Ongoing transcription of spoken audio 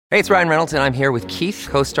Hey, it's Ryan Reynolds, and I'm here with Keith,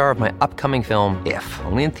 co-star of my upcoming film, If,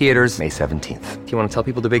 only in theaters May 17th. Do you want to tell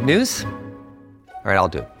people the big news? All right, I'll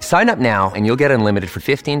do it. Sign up now and you'll get unlimited for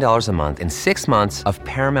 $15 a month and 6 months of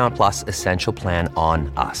Paramount Plus Essential Plan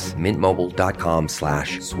on us.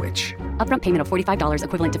 MintMobile.com/switch. Upfront payment of $45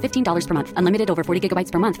 equivalent to $15 per month. Unlimited over 40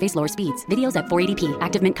 gigabytes per month. Face lower speeds. Videos at 480p.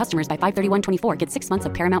 Active Mint customers by 531.24 get 6 months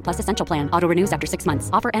of Paramount Plus Essential Plan. Auto renews after 6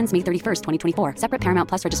 months. Offer ends May 31st, 2024. Separate Paramount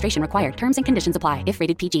Plus registration required. Terms and conditions apply if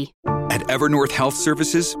rated PG. At Evernorth Health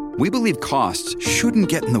Services, we believe costs shouldn't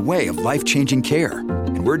get in the way of life-changing care,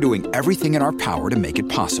 and we're doing everything in our power to make it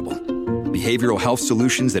possible. Behavioral health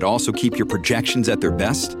solutions that also keep your projections at their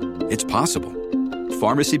best? It's possible.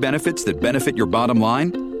 Pharmacy benefits that benefit your bottom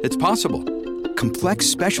line? It's possible. Complex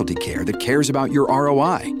specialty care that cares about your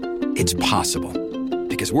ROI? It's possible.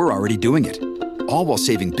 Because we're already doing it. All while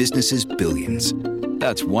saving businesses billions.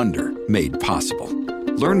 That's Wonder made possible.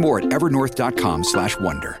 Learn more at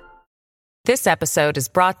evernorth.com/wonder. This episode is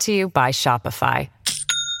brought to you by Shopify.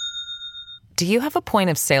 Do you have a point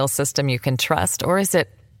of sale system you can trust, or is it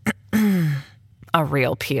a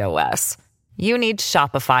real POS? You need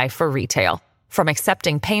Shopify for retail. From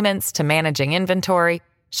accepting payments to managing inventory,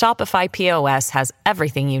 Shopify POS has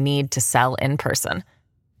everything you need to sell in person.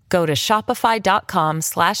 Go to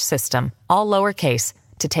shopify.com/system, all lowercase,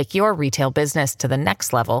 to take your retail business to the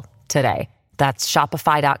next level today. That's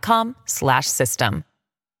shopify.com/system.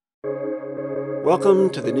 Welcome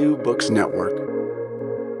to the New Books Network.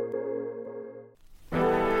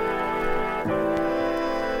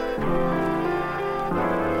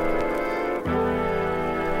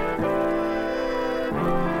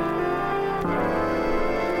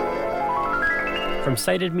 From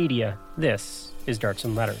Cited Media, this is Darts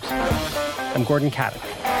and Letters. I'm Gordon Caddock.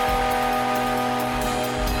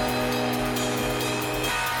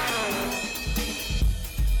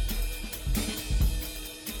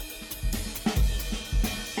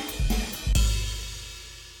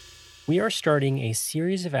 We are starting a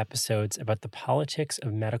series of episodes about the politics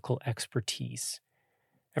of medical expertise.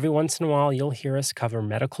 Every once in a while, you'll hear us cover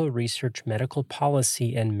medical research, medical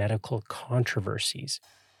policy, and medical controversies.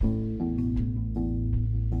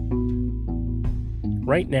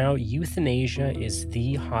 Right now, euthanasia is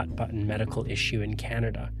the hot-button medical issue in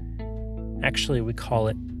Canada. Actually, we call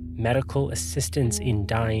it medical assistance in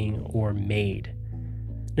dying, or MAID.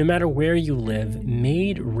 No matter where you live,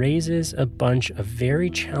 MAID raises a bunch of very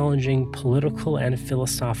challenging political and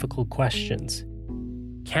philosophical questions.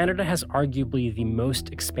 Canada has arguably the most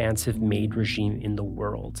expansive MAID regime in the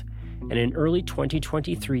world, and in early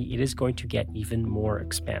 2023, it is going to get even more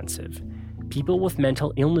expansive. People with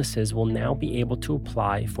mental illnesses will now be able to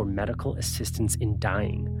apply for medical assistance in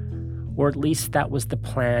dying, or at least that was the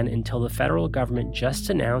plan until the federal government just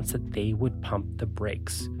announced that they would pump the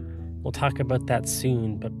brakes. We'll talk about that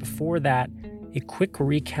soon, but before that, a quick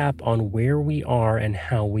recap on where we are and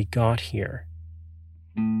how we got here.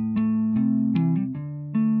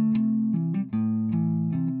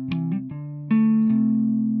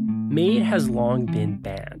 MAID has long been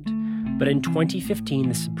banned, but in 2015,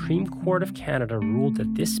 the Supreme Court of Canada ruled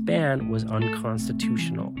that this ban was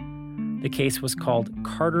unconstitutional. The case was called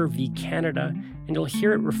Carter v. Canada, and you'll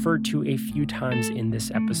hear it referred to a few times in this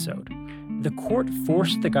episode. The court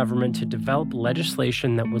forced the government to develop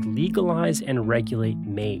legislation that would legalize and regulate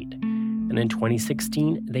MAID. And in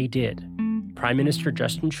 2016, they did. Prime Minister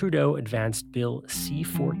Justin Trudeau advanced Bill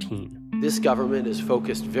C-14. This government is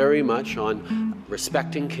focused very much on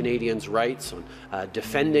respecting Canadians' rights, on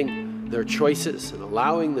defending their choices and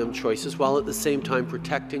allowing them choices, while at the same time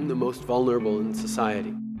protecting the most vulnerable in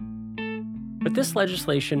society. But this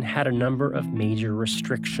legislation had a number of major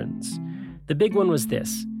restrictions. The big one was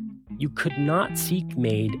this: you could not seek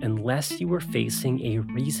MAID unless you were facing a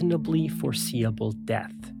reasonably foreseeable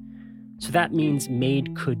death. So that means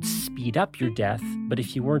MAID could speed up your death, but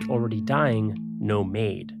if you weren't already dying, no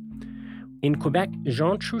MAID. In Quebec,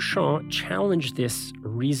 Jean Truchon challenged this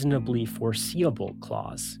reasonably foreseeable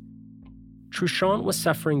clause. Truchon was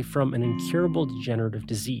suffering from an incurable degenerative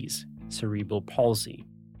disease, cerebral palsy.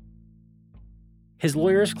 His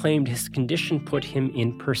lawyers claimed his condition put him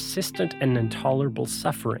in persistent and intolerable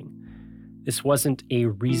suffering. This wasn't a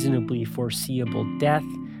reasonably foreseeable death,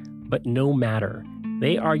 but no matter.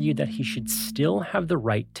 They argued that he should still have the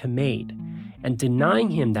right to MAID, and denying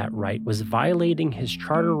him that right was violating his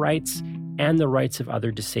charter rights and the rights of other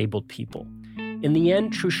disabled people. In the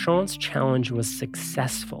end, Truchon's challenge was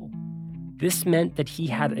successful. This meant that he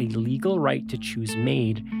had a legal right to choose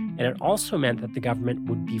MAID, and it also meant that the government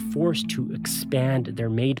would be forced to expand their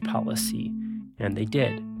MAID policy, and they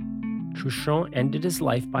did. Truchon ended his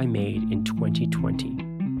life by MAID in 2020.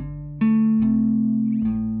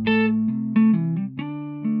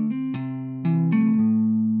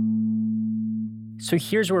 So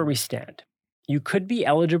here's where we stand. You could be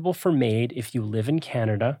eligible for MAID if you live in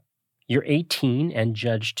Canada, you're 18 and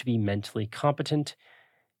judged to be mentally competent,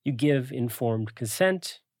 you give informed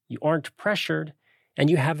consent, you aren't pressured, and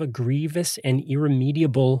you have a grievous and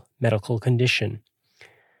irremediable medical condition.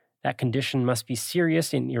 That condition must be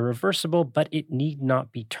serious and irreversible, but it need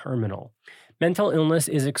not be terminal. Mental illness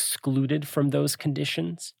is excluded from those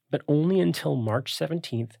conditions, but only until March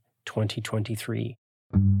 17th, 2023.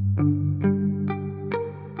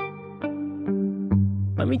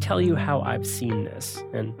 Let me tell you how I've seen this,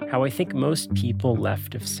 and how I think most people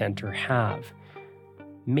left of center have.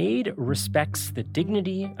 MAID respects the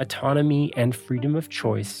dignity, autonomy, and freedom of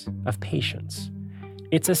choice of patients.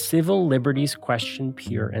 It's a civil liberties question,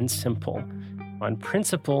 pure and simple. On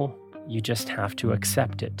principle, you just have to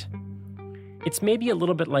accept it. It's maybe a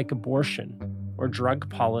little bit like abortion or drug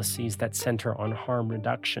policies that center on harm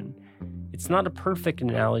reduction. It's not a perfect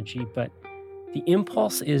analogy, but the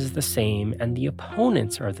impulse is the same and the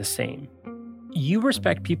opponents are the same. You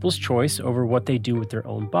respect people's choice over what they do with their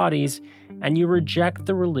own bodies, and you reject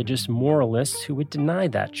the religious moralists who would deny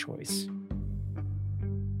that choice.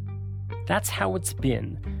 That's how it's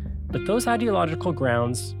been, but those ideological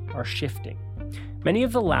grounds are shifting. Many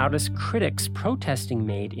of the loudest critics protesting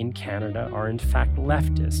MAID in Canada are in fact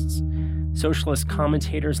leftists. Socialist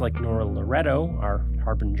commentators like Nora Loreto, our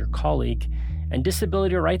Harbinger colleague, and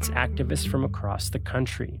disability rights activists from across the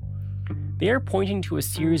country. They are pointing to a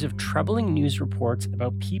series of troubling news reports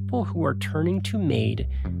about people who are turning to MAID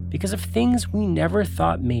because of things we never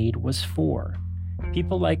thought MAID was for.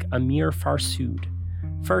 People like Amir Farsood.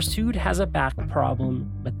 Farsood has a back problem,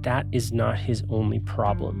 but that is not his only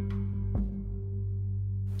problem.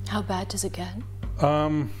 How bad does it get?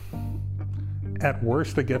 At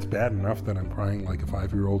worst, it gets bad enough that I'm crying like a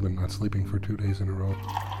 5-year-old and not sleeping for 2 days in a row.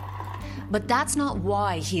 But that's not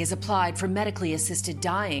why he has applied for medically assisted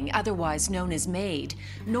dying, otherwise known as MAID,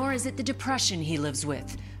 nor is it the depression he lives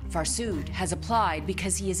with. Farsood has applied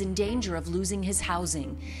because he is in danger of losing his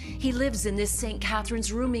housing. He lives in this St.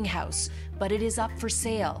 Catharines rooming house, but it is up for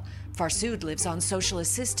sale. Farsood lives on social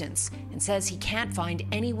assistance and says he can't find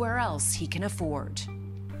anywhere else he can afford.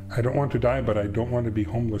 I don't want to die, but I don't want to be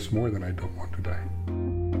homeless more than I don't want to die.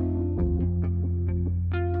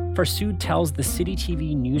 Farsood tells the City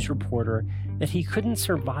TV news reporter that he couldn't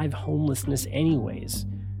survive homelessness anyways,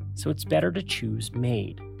 so it's better to choose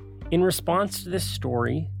MAID. In response to this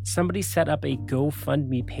story, somebody set up a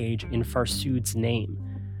GoFundMe page in Farsood's name.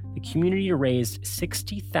 The community raised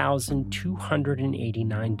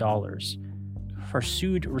 $60,289.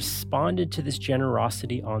 Farsood responded to this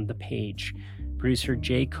generosity on the page. Producer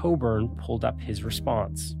Jay Coburn pulled up his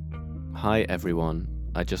response. Hi everyone.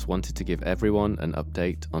 I just wanted to give everyone an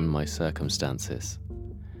update on my circumstances.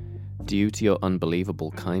 Due to your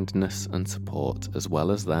unbelievable kindness and support, as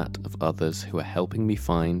well as that of others who are helping me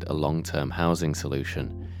find a long-term housing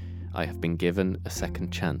solution, I have been given a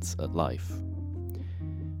second chance at life.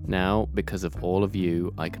 Now, because of all of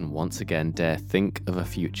you, I can once again dare think of a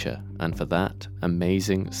future, and for that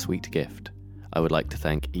amazing, sweet gift, I would like to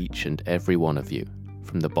thank each and every one of you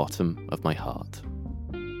from the bottom of my heart.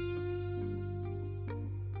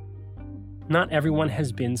 Not everyone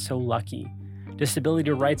has been so lucky. Disability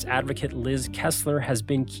rights advocate Liz Kessler has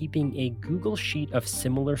been keeping a Google sheet of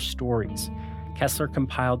similar stories. Kessler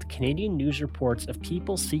compiled Canadian news reports of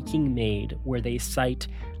people seeking MAID where they cite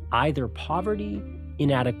either poverty,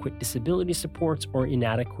 inadequate disability supports, or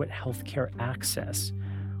inadequate healthcare access.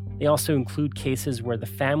 They also include cases where the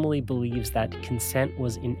family believes that consent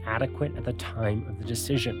was inadequate at the time of the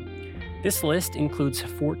decision. This list includes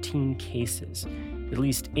 14 cases. At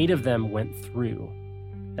least 8 of them went through.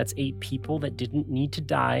 That's 8 people that didn't need to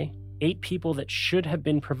die, 8 people that should have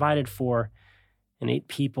been provided for, and 8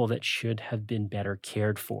 people that should have been better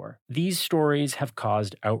cared for. These stories have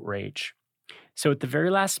caused outrage. So at the very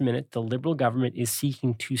last minute, the Liberal government is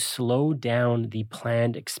seeking to slow down the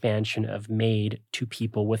planned expansion of MAID to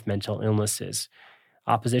people with mental illnesses.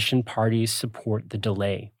 Opposition parties support the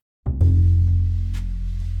delay.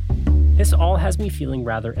 This all has me feeling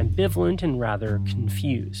rather ambivalent and rather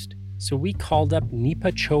confused. So we called up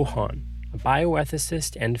Nipa Chauhan, a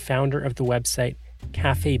bioethicist and founder of the website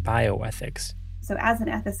Cafe Bioethics. So as an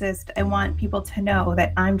ethicist, I want people to know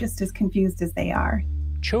that I'm just as confused as they are.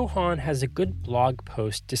 Chauhan has a good blog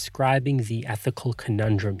post describing the ethical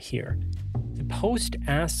conundrum here. The post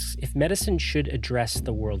asks if medicine should address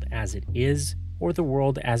the world as it is or the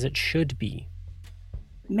world as it should be.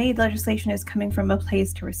 MAID legislation is coming from a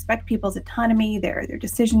place to respect people's autonomy, their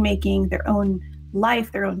decision-making, their own life,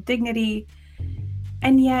 their own dignity.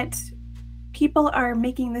 And yet, people are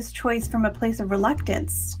making this choice from a place of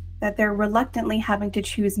reluctance. that they're reluctantly having to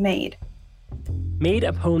choose MAID. MAID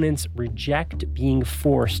opponents reject being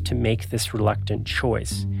forced to make this reluctant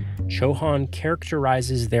choice. Chauhan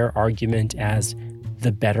characterizes their argument as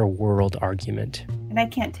the better world argument. And I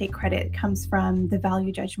can't take credit. It comes from the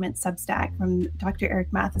Value Judgment Substack from Dr.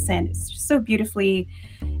 Eric Matheson. It's just so beautifully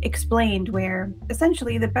explained, where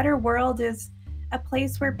essentially the better world is a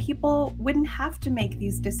place where people wouldn't have to make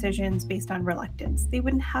these decisions based on reluctance. They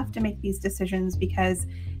wouldn't have to make these decisions because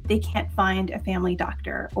they can't find a family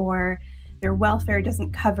doctor, or their welfare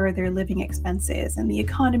doesn't cover their living expenses, and the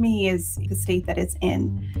economy is the state that it's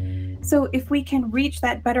in. So if we can reach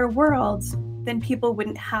that better world, then people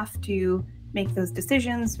wouldn't have to make those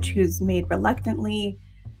decisions, choose MAID reluctantly,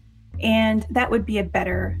 and that would be a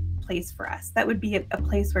better place for us. That would be a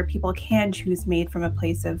place where people can choose MAID from a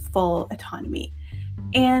place of full autonomy.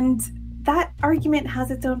 And that argument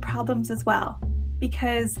has its own problems as well,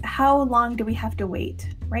 because how long do we have to wait,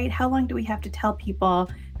 right? How long do we have to tell people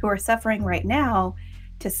who are suffering right now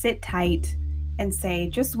to sit tight and say,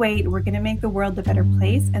 just wait, we're going to make the world a better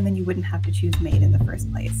place, and then you wouldn't have to choose MAID in the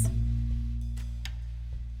first place?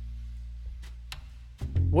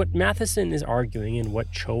 What Matheson is arguing and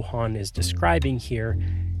what Chauhan is describing here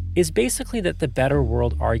is basically that the better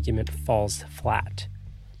world argument falls flat,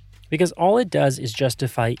 because all it does is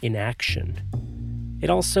justify inaction. It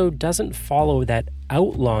also doesn't follow that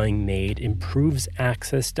outlawing MAID improves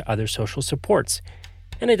access to other social supports,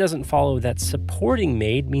 and it doesn't follow that supporting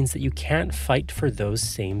MAID means that you can't fight for those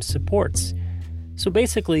same supports. So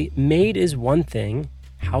basically, MAID is one thing,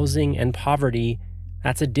 housing and poverty,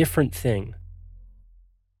 that's a different thing.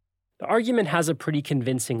 The argument has a pretty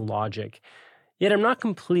convincing logic, yet I'm not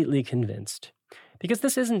completely convinced, because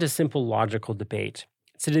this isn't a simple logical debate.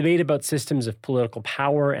 It's a debate about systems of political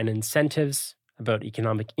power and incentives, about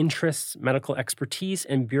economic interests, medical expertise,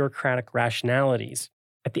 and bureaucratic rationalities.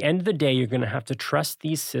 At the end of the day, you're going to have to trust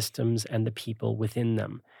these systems and the people within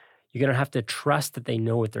them. You're going to have to trust that they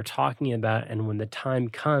know what they're talking about, and when the time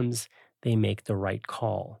comes, they make the right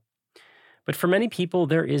call. But for many people,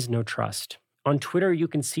 there is no trust. On Twitter, you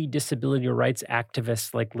can see disability rights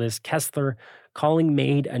activists like Liz Kessler calling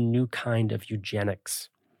MAID a new kind of eugenics.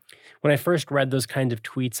 When I first read those kind of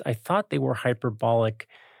tweets, I thought they were hyperbolic.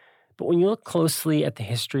 But when you look closely at the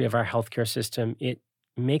history of our healthcare system, it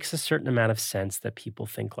makes a certain amount of sense that people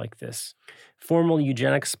think like this. Formal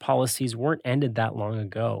eugenics policies weren't ended that long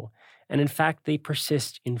ago, and in fact, they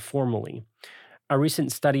persist informally. A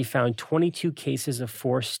recent study found 22 cases of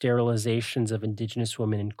forced sterilizations of Indigenous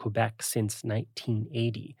women in Quebec since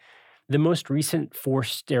 1980. The most recent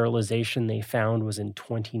forced sterilization they found was in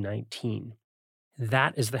 2019.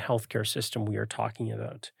 That is the healthcare system we are talking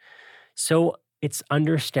about. So it's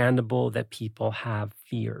understandable that people have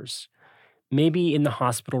fears. Maybe in the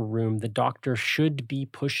hospital room, the doctor should be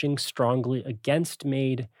pushing strongly against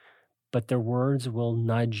MAID, but their words will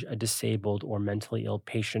nudge a disabled or mentally ill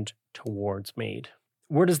patient towards MAID.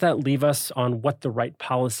 Where does that leave us on what the right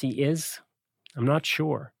policy is? I'm not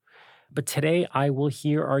sure. But today I will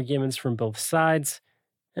hear arguments from both sides,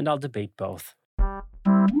 and I'll debate both.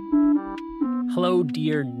 Hello,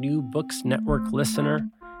 dear New Books Network listener.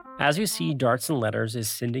 As you see, Darts and Letters is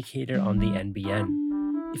syndicated on the NBN.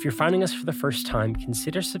 If you're finding us for the first time,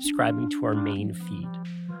 consider subscribing to our main feed.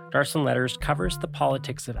 Darts and Letters covers the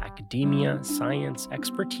politics of academia, science,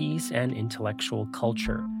 expertise, and intellectual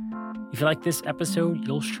culture. If you like this episode,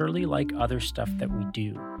 you'll surely like other stuff that we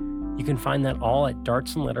do. You can find that all at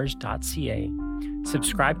dartsandletters.ca.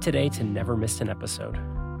 Subscribe today to never miss an episode.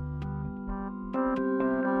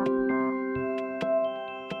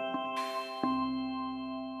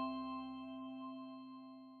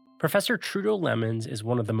 Professor Trudeau Lemons is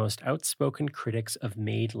one of the most outspoken critics of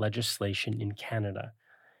MAID legislation in Canada.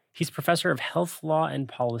 He's professor of health law and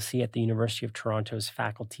policy at the University of Toronto's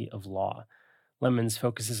Faculty of Law. Lemons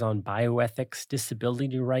focuses on bioethics,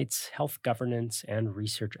 disability rights, health governance, and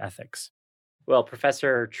research ethics. Well,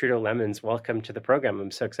 Professor Trudeau Lemons, welcome to the program.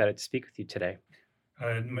 I'm so excited to speak with you today.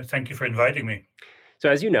 Thank you for inviting me. So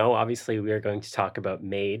as you know, obviously we are going to talk about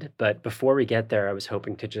MAID, but before we get there, I was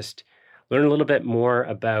hoping to just learn a little bit more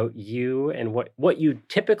about you and what you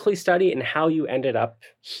typically study and how you ended up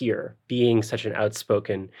here being such an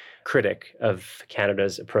outspoken critic of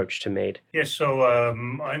Canada's approach to MAID. Yes, so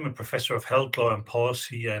I'm a professor of health law and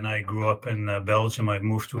policy, and I grew up in Belgium. I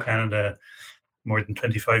moved to Canada more than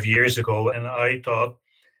 25 years ago, and I thought,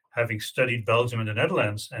 having studied Belgium and the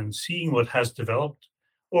Netherlands and seeing what has developed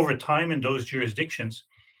over time in those jurisdictions,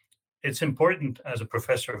 it's important as a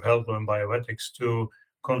professor of health law and bioethics to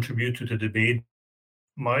contribute to the debate.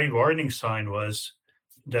 My warning sign was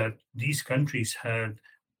that these countries had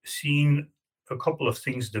seen a couple of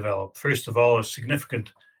things developed. First of all, a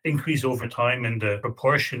significant increase over time in the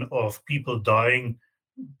proportion of people dying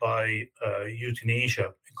by euthanasia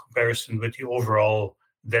in comparison with the overall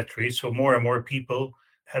death rate. So more and more people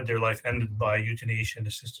had their life ended by euthanasia and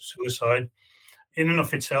assisted suicide. In and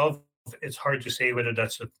of itself, it's hard to say whether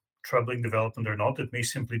that's a troubling development or not. It may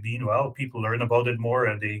simply be, well, people learn about it more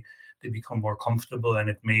and they become more comfortable, and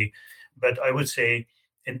it may. But I would say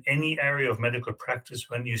in any area of medical practice,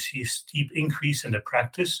 when you see a steep increase in the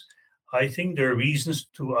practice, I think there are reasons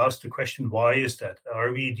to ask the question, why is that?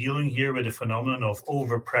 Are we dealing here with a phenomenon of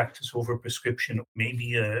over-practice, over-prescription,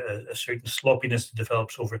 maybe a certain sloppiness that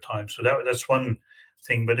develops over time? So that's one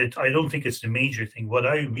thing, but I don't think it's the major thing. What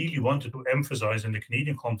I really wanted to emphasize in the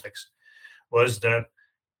Canadian context was that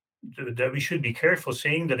we should be careful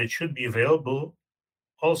saying that it should be available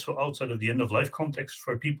also outside of the end-of-life context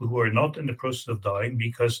for people who are not in the process of dying,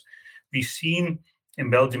 because we've seen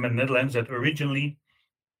in Belgium and Netherlands that originally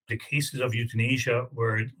the cases of euthanasia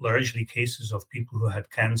were largely cases of people who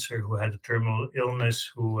had cancer, who had a terminal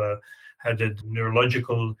illness, who had a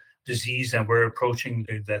neurological disease and were approaching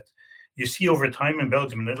their death. You see over time in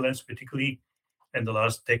Belgium and Netherlands, particularly in the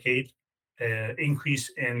last decade,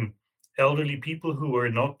 increase in elderly people who were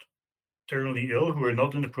not terminally ill, who were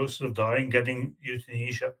not in the process of dying, getting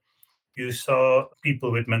euthanasia. You saw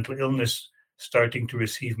people with mental illness starting to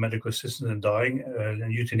receive medical assistance and dying,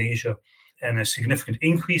 and euthanasia, and a significant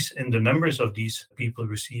increase in the numbers of these people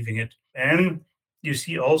receiving it. And you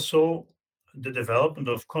see also the development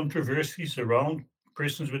of controversies around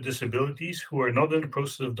persons with disabilities who are not in the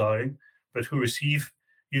process of dying, but who receive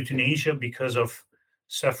euthanasia because of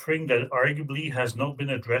suffering that arguably has not been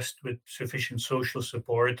addressed with sufficient social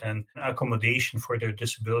support and accommodation for their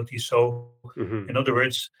disability. So, in other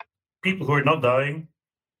words, people who are not dying,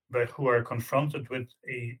 but who are confronted with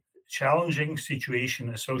a challenging situation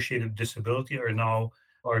associated with disability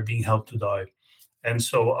are being helped to die. And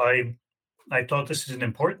so I thought this is an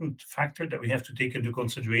important factor that we have to take into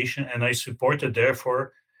consideration, and I supported,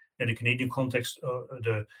 therefore, in the Canadian context,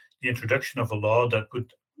 the introduction of a law that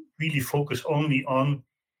would really focus only on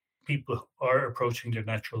people who are approaching their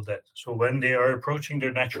natural death. So when they are approaching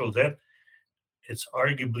their natural death, it's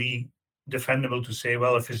arguably defendable to say,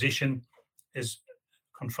 well, a physician is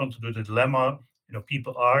confronted with a dilemma.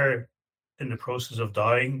 People are in the process of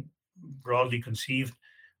dying, broadly conceived.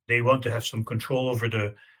 They want to have some control over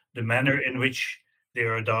the manner in which they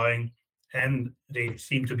are dying, and they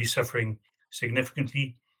seem to be suffering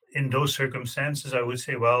significantly. In those circumstances, I would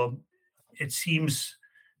say, well, it seems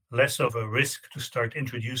less of a risk to start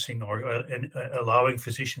introducing or allowing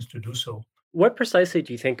physicians to do so. What precisely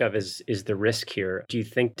do you think of as the risk here? Do you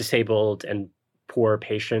think disabled and poor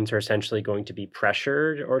patients are essentially going to be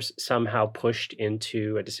pressured or somehow pushed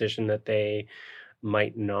into a decision that they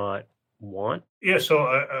might not want? Yeah, so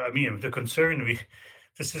I mean, the concern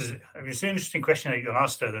it's an interesting question that you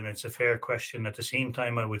asked that, and it's a fair question. At the same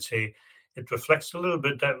time, I would say it reflects a little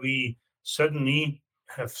bit that we suddenly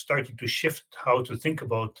have started to shift how to think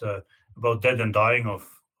about death and dying of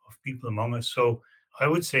people among us. So I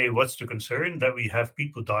would say, what's the concern? That we have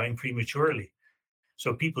people dying prematurely.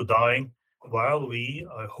 So people dying while we,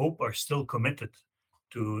 I hope, are still committed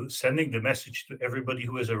to sending the message to everybody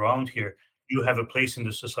who is around here. You have a place in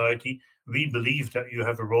the society. We believe that you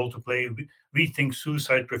have a role to play. We think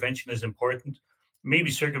suicide prevention is important.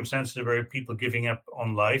 Maybe circumstances where people giving up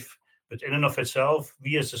on life, but in and of itself,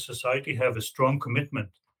 we as a society have a strong commitment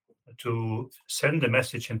to send the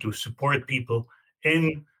message and to support people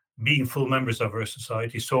in being full members of our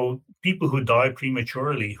society. So people who die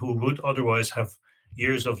prematurely, who would otherwise have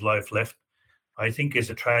years of life left, I think is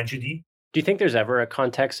a tragedy. Do you think there's ever a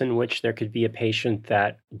context in which there could be a patient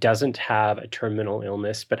that doesn't have a terminal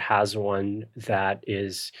illness, but has one that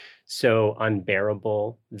is so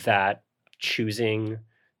unbearable that choosing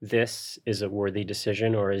this is a worthy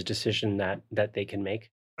decision, or is a decision that they can make?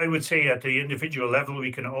 I would say at the individual level,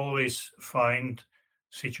 we can always find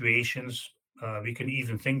situations. We can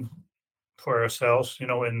even think for ourselves,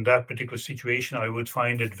 in that particular situation, I would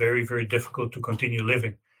find it very, very difficult to continue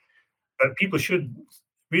living. But people should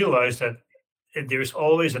realize that there's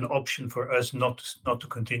always an option for us not to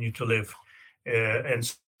continue to live.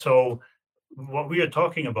 And so what we are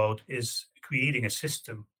talking about is creating a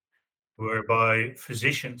system whereby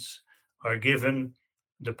physicians are given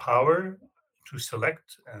the power to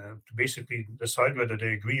select, to basically decide whether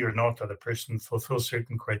they agree or not that a person fulfills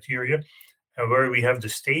certain criteria, and where we have the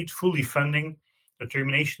state fully funding the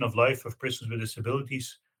termination of life of persons with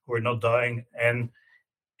disabilities who are not dying. And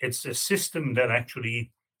it's a system that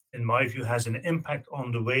actually, in my view, has an impact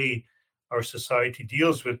on the way our society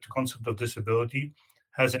deals with the concept of disability,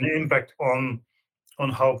 has an impact on on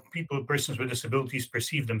how persons with disabilities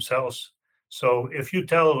perceive themselves. So if you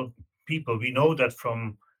tell people, we know that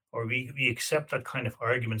or we accept that kind of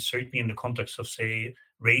argument, certainly in the context of, say,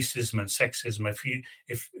 racism and sexism.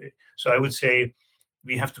 So I would say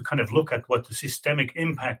we have to kind of look at what the systemic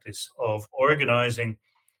impact is of organizing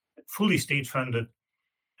fully state-funded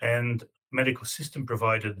and medical system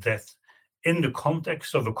provided death in the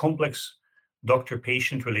context of a complex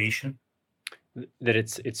doctor-patient relation. That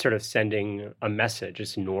it's sort of sending a message,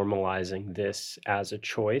 it's normalizing this as a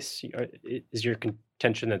choice. Is your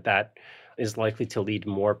contention that is likely to lead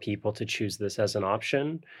more people to choose this as an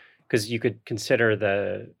option? Because you could consider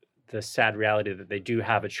the sad reality that they do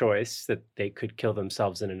have a choice, that they could kill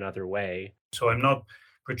themselves in another way. So I'm not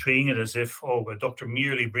portraying it as if, a doctor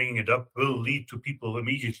merely bringing it up will lead to people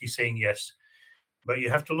immediately saying yes. But you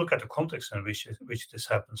have to look at the context in which this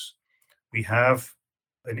happens. We have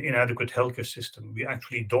an inadequate healthcare system. We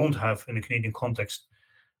actually don't have, in the Canadian context,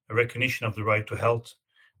 a recognition of the right to health.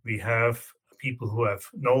 We have people who have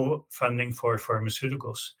no funding for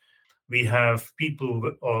pharmaceuticals. We have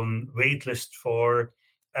people on wait lists for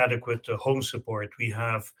adequate home support. We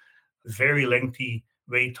have very lengthy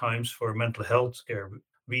wait times for mental health care.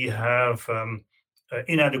 We have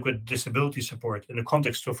inadequate disability support. In the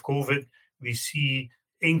context of COVID, we see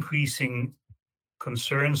increasing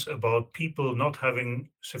concerns about people not having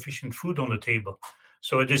sufficient food on the table.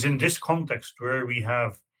 So it is in this context where we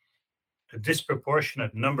have a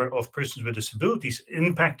disproportionate number of persons with disabilities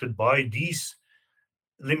impacted by these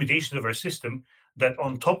limitations of our system, that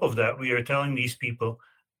on top of that, we are telling these people,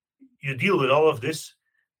 you deal with all of this,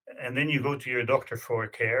 and then you go to your doctor for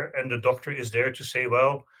care, and the doctor is there to say,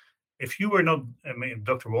 well, if you were not, the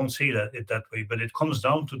doctor won't say that way, but it comes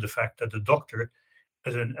down to the fact that the doctor,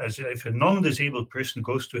 if a non-disabled person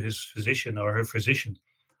goes to his physician or her physician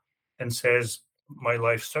and says, my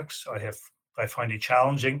life sucks, I find it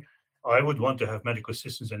challenging, I would want to have medical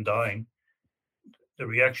assistance in dying, the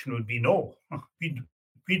reaction would be no.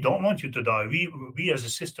 We don't want you to die. We as a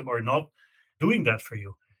system are not doing that for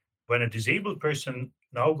you. When a disabled person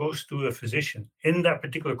now goes to a physician in that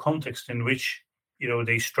particular context in which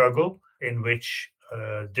they struggle, in which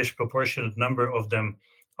a disproportionate number of them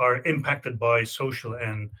are impacted by social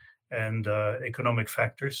and economic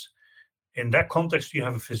factors, in that context, you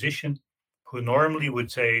have a physician who normally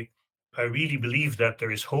would say, I really believe that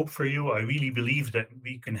there is hope for you. I really believe that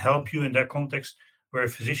we can help you in that context, where a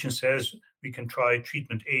physician says we can try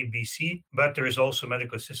treatment A, B, C, but there is also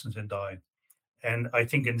medical assistance in dying. And I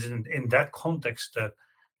think in that context that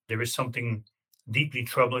there is something deeply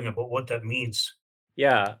troubling about what that means.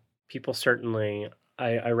 Yeah, people certainly,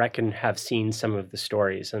 I reckon, have seen some of the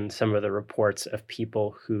stories and some of the reports of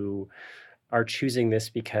people who are choosing this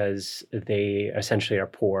because they essentially are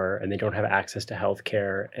poor and they don't have access to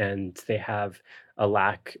healthcare and they have a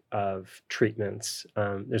lack of treatments.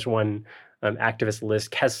 There's one activist, Liz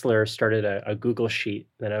Kessler, started a Google sheet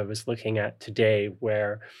that I was looking at today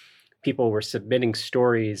where people were submitting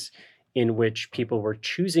stories in which people were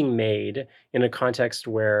choosing MAID in a context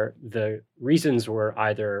where the reasons were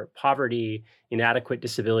either poverty, inadequate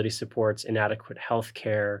disability supports, inadequate health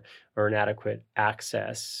care, or inadequate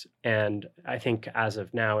access. And I think as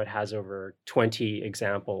of now, it has over 20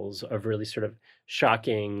 examples of really sort of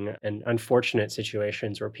shocking and unfortunate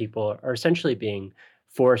situations where people are essentially being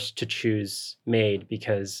forced to choose MAID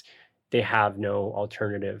because they have no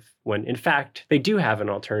alternative, when in fact they do have an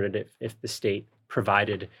alternative if the state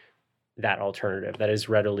provided that alternative that is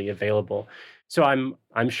readily available. So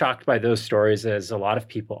I'm shocked by those stories, as a lot of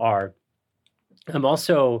people are. I'm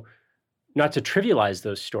also, not to trivialize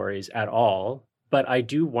those stories at all, but I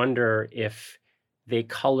do wonder if they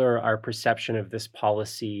color our perception of this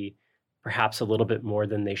policy perhaps a little bit more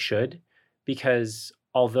than they should, because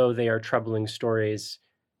although they are troubling stories,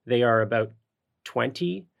 they are about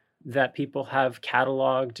 20 that people have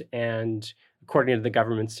cataloged, and according to the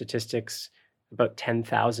government statistics, about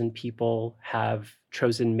 10,000 people have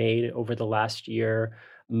chosen MAID over the last year.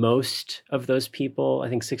 Most of those people, I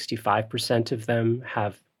think 65% of them,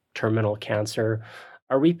 have terminal cancer.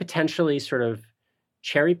 Are we potentially sort of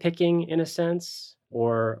cherry picking in a sense,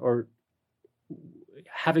 or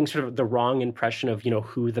having sort of the wrong impression of,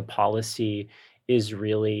 who the policy is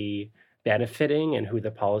really benefiting and who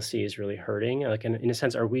the policy is really hurting? Like in a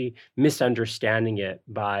sense, are we misunderstanding it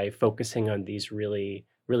by focusing on these really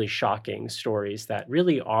shocking stories that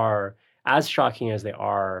really are, as shocking as they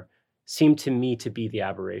are, seem to me to be the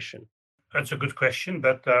aberration? That's a good question,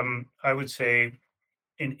 but I would say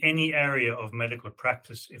in any area of medical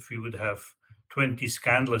practice, if we would have 20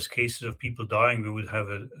 scandalous cases of people dying, we would have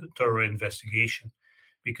a thorough investigation,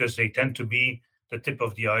 because they tend to be the tip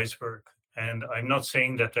of the iceberg. And I'm not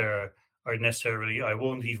saying that there are necessarily, I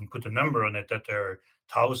won't even put a number on it, that there are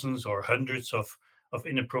thousands or hundreds of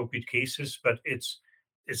inappropriate cases, but it's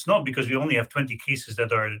not because we only have 20 cases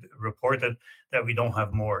that are reported that we don't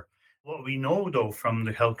have more. What we know, though, from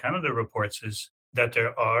the Health Canada reports is that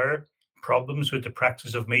there are problems with the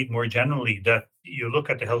practice of MAID more generally, that you look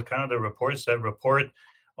at the Health Canada reports that report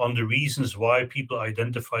on the reasons why people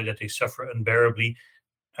identify that they suffer unbearably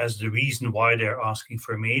as the reason why they're asking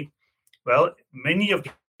for MAID. Well, many of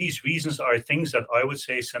these reasons are things that I would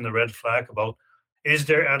say send a red flag about, is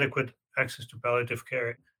there adequate access to palliative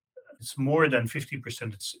care? It's more than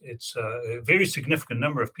 50%. It's a very significant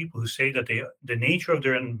number of people who say that the nature of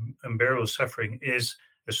their unbearable suffering is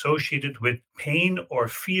associated with pain or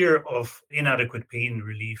fear of inadequate pain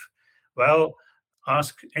relief. Well,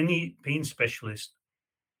 ask any pain specialist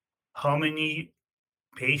how many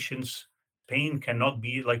patients' pain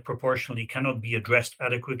proportionally cannot be addressed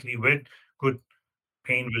adequately with good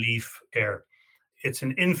pain relief care. It's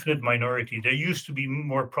an infinite minority. There used to be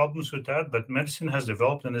more problems with that, but medicine has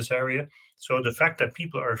developed in this area. So the fact that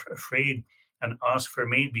people are afraid and ask for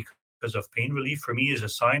MAID because of pain relief, for me, is a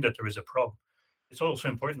sign that there is a problem. It's also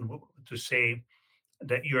important to say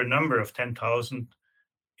that your number of 10,000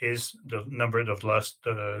 is the number of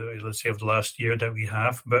the last year that we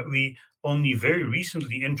have, but we only very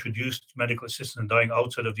recently introduced medical assistance in dying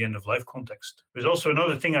outside of the end-of-life context. There's also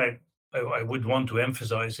another thing I would want to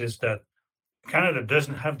emphasize is that Canada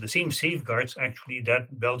doesn't have the same safeguards actually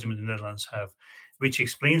that Belgium and the Netherlands have, which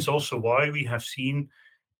explains also why we have seen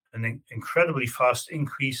an incredibly fast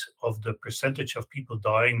increase of the percentage of people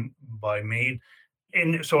dying by MAID.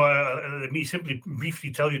 And so let me simply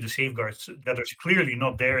briefly tell you the safeguards that are clearly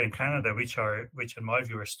not there in Canada, which in my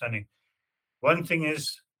view are stunning. One thing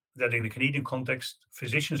is that in the Canadian context,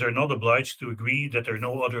 physicians are not obliged to agree that there are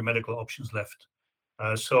no other medical options left.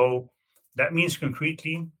 So that means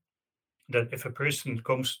concretely that if a person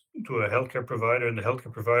comes to a healthcare provider and the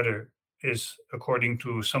healthcare provider is, according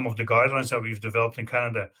to some of the guidelines that we've developed in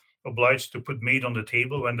Canada, obliged to put MAID on the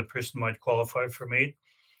table when the person might qualify for MAID,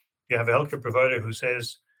 you have a healthcare provider who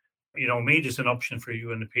says, MAID is an option for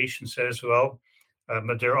you. And the patient says, well,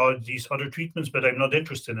 but there are these other treatments, but I'm not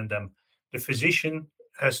interested in them. The physician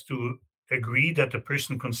has to agree that the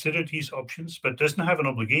person considered these options, but doesn't have an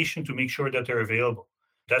obligation to make sure that they're available.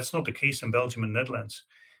 That's not the case in Belgium and Netherlands.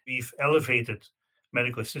 We've elevated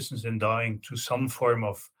medical assistance in dying to some form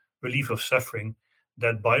of relief of suffering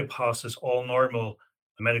that bypasses all normal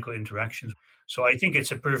medical interactions. So I think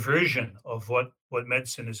it's a perversion of what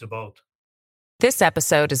medicine is about. This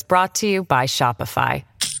episode is brought to you by Shopify.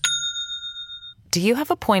 Do you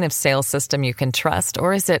have a point of sale system you can trust,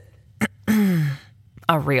 or is it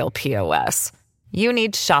a real POS? You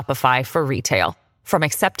need Shopify for retail. From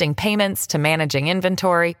accepting payments to managing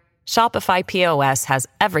inventory, Shopify POS has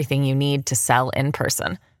everything you need to sell in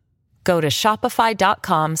person. Go to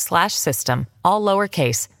shopify.com/system, all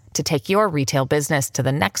lowercase, to take your retail business to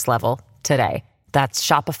the next level today. That's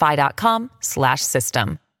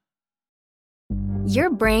shopify.com/system.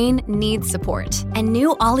 Your brain needs support, and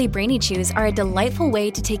new Ollie Brainy Chews are a delightful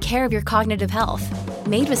way to take care of your cognitive health.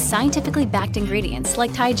 Made with scientifically backed ingredients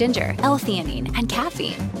like Thai ginger, L-theanine, and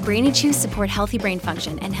caffeine, Brainy Chews support healthy brain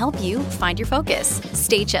function and help you find your focus,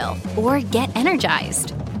 stay chill, or get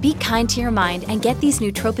energized. Be kind to your mind and get these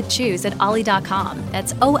nootropic chews at ollie.com.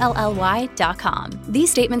 That's OLLY.com. These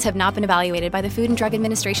statements have not been evaluated by the Food and Drug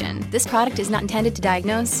Administration. This product is not intended to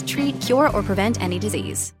diagnose, treat, cure, or prevent any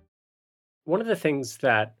disease. One of the things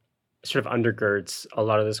that sort of undergirds a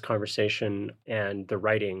lot of this conversation and the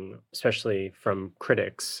writing, especially from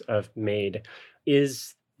critics of MAID,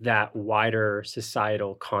 is that wider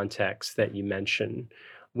societal context that you mentioned,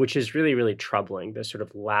 which is really, really troubling. The sort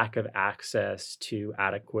of lack of access to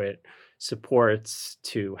adequate supports,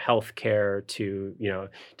 to healthcare, to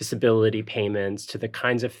disability payments, to the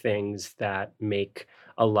kinds of things that make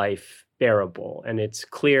a life bearable. And it's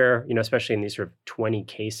clear, especially in these sort of 20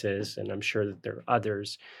 cases, and I'm sure that there are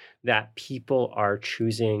others, that people are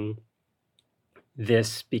choosing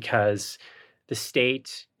this because the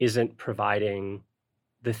state isn't providing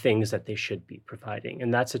the things that they should be providing.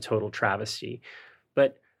 And that's a total travesty.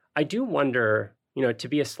 But I do wonder, to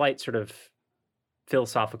be a slight sort of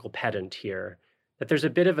philosophical pedant here, that there's a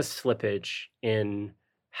bit of a slippage in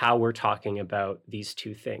how we're talking about these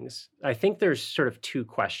two things. I think there's sort of two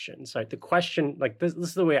questions. Right? The question, this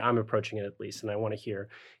is the way I'm approaching it, at least, and I want to hear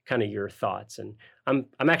kind of your thoughts. And I'm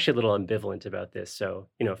actually a little ambivalent about this, so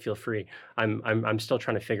feel free. I'm still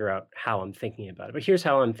trying to figure out how I'm thinking about it. But here's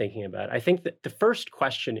how I'm thinking about it. I think that the first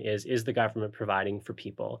question is the government providing for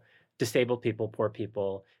people? disabled people, poor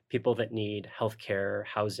people, people that need healthcare,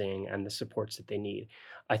 housing, and the supports that they need?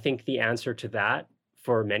 I think the answer to that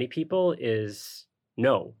for many people is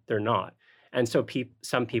no, they're not. And so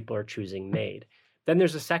some people are choosing MAID. Then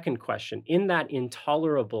there's a second question. In that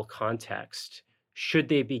intolerable context, should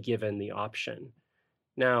they be given the option?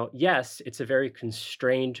 Now, yes, it's a very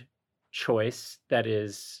constrained choice that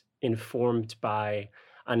is informed by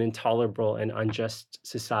an intolerable and unjust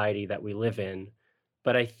society that we live in.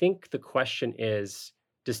 But I think the question is,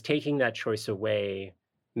 does taking that choice away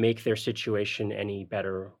make their situation any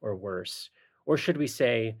better or worse? Or should we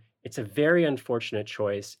say, it's a very unfortunate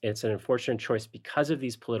choice. It's an unfortunate choice because of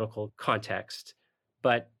these political contexts,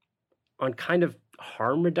 but on kind of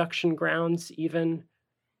harm reduction grounds even,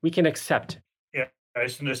 we can accept. Yeah, I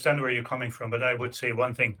understand where you're coming from, but I would say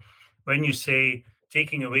one thing. When you say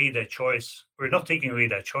taking away that choice, we're not taking away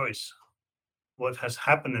that choice. What has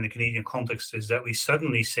happened in the Canadian context is that we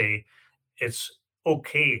suddenly say it's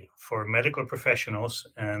okay for medical professionals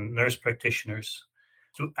and nurse practitioners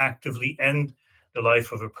to actively end the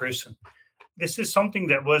life of a person. This is something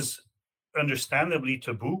that was understandably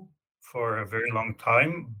taboo for a very long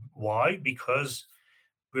time. Why? Because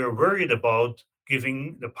we're worried about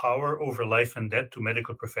giving the power over life and death to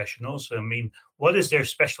medical professionals. I mean, what is their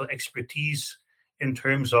special expertise in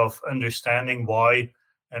terms of understanding why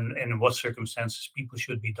and in what circumstances people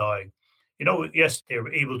should be dying? You know, yes, they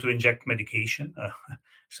were able to inject medication,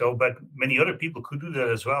 but many other people could do that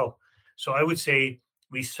as well. So I would say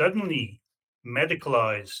we suddenly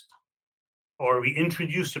medicalized, or we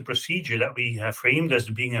introduced a procedure that we have framed as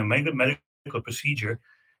being a medical procedure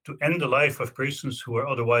to end the life of persons who are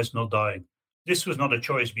otherwise not dying. This was not a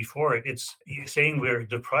choice before. It's saying we're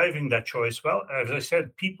depriving that choice. Well, as I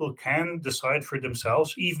said, people can decide for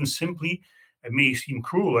themselves, even simply. It may seem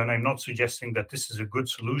cruel, and I'm not suggesting that this is a good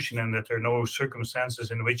solution and that there are no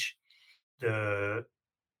circumstances in which the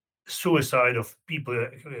suicide of people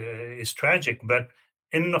is tragic, but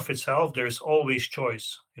in and of itself, there's always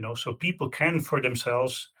choice, so people can for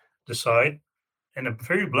themselves decide in a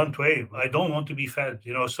very blunt way. I don't want to be fed,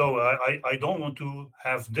 so I don't want to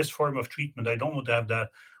have this form of treatment. I don't want to have that.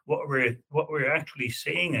 What we're actually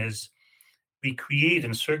saying is we create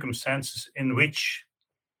in circumstances in which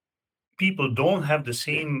people don't have the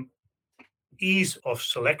same ease of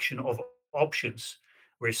selection of options,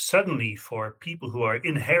 where suddenly for people who are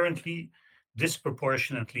inherently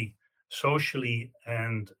disproportionately socially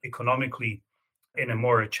and economically in a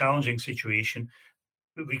more challenging situation,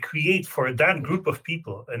 we create for that group of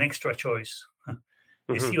people an extra choice.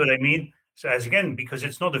 You see what I mean? So as again, because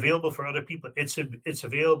it's not available for other people, it's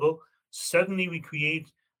available. Suddenly we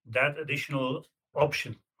create that additional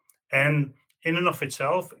option. And in and of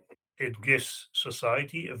itself, it gives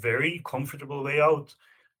society a very comfortable way out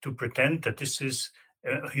to pretend that this is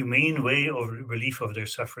a humane way of relief of their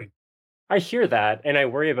suffering. I hear that, and I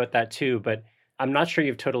worry about that too, but I'm not sure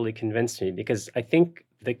you've totally convinced me, because I think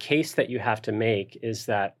the case that you have to make is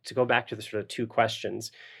that, to go back to the sort of two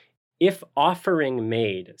questions, if offering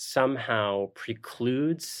MAID somehow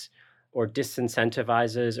precludes or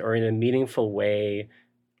disincentivizes or in a meaningful way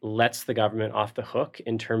lets the government off the hook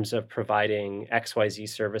in terms of providing XYZ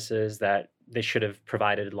services that they should have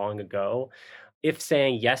provided long ago, if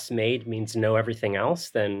saying yes, MAID means no everything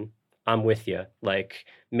else, then I'm with you. Like,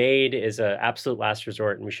 MAID is an absolute last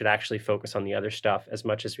resort, and we should actually focus on the other stuff as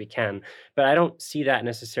much as we can. But I don't see that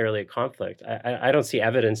necessarily a conflict. I don't see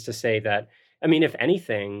evidence to say that. I mean, if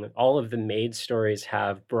anything, all of the MAID stories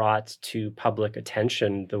have brought to public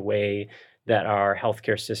attention the way that our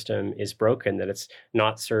healthcare system is broken, that it's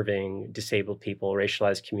not serving disabled people,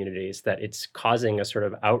 racialized communities, that it's causing a sort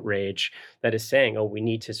of outrage that is saying, oh, we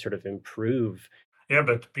need to sort of improve. Yeah,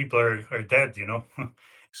 but people are dead,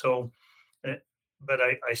 So, but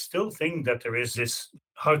I still think that there is this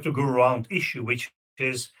how to go around issue, which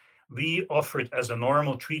is we offer it as a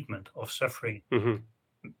normal treatment of suffering,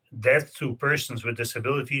 death to persons with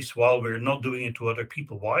disabilities, while we're not doing it to other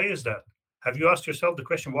people. Why is that? Have you asked yourself the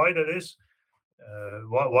question why that is?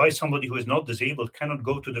 Why somebody who is not disabled cannot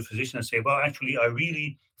go to the physician and say, well, actually, I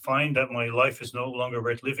really find that my life is no longer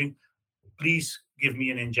worth living. Please give me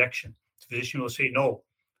an injection. The physician will say, no.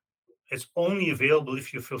 It's only available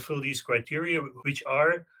if you fulfill these criteria, which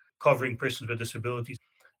are covering persons with disabilities.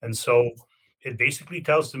 And so it basically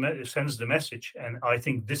sends the message. And I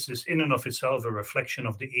think this is in and of itself a reflection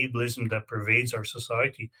of the ableism that pervades our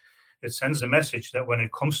society. It sends the message that when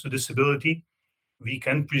it comes to disability, we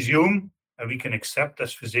can presume and we can accept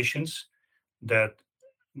as physicians that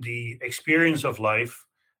the experience of life,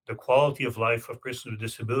 the quality of life of persons with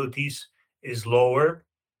disabilities is lower,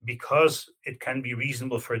 because it can be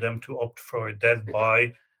reasonable for them to opt for death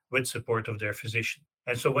by with support of their physician.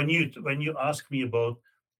 And so when you ask me about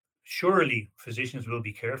surely physicians will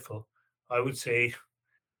be careful, I would say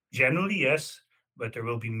generally yes, but there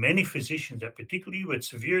will be many physicians that, particularly with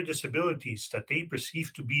severe disabilities that they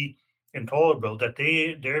perceive to be intolerable, that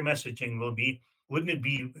their messaging will be, wouldn't it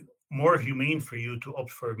be more humane for you to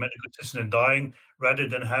opt for medical assistance in dying rather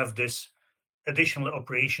than have this additional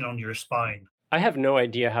operation on your spine? I have no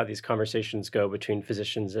idea how these conversations go between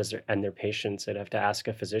physicians and their patients. I'd have to ask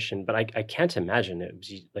a physician, but I can't imagine it,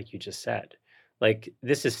 like you just said. Like,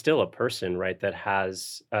 this is still a person, right, that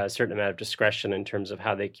has a certain amount of discretion in terms of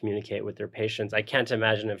how they communicate with their patients. I can't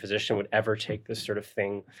imagine a physician would ever take this sort of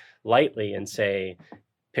thing lightly and say,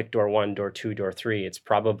 pick door 1, door 2, door 3. It's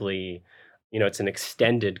probably, it's an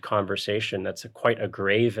extended conversation. That's quite a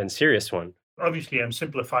grave and serious one. Obviously, I'm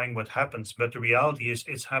simplifying what happens, but the reality is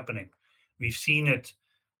it's happening. We've seen it.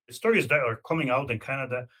 The stories that are coming out in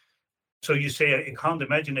Canada. So you say, I can't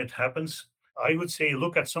imagine it happens. I would say,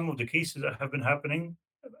 look at some of the cases that have been happening,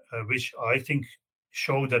 which I think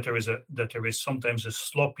show that there is sometimes a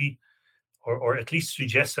sloppy, or at least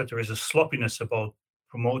suggests that there is a sloppiness about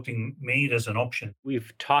promoting MAID as an option.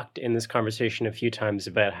 We've talked in this conversation a few times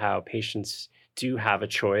about how patients do have a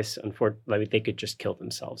choice. Unfortunately, they could just kill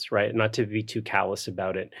themselves, right? Not to be too callous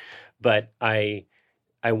about it, but I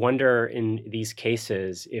wonder in these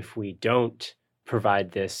cases if we don't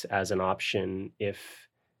provide this as an option, if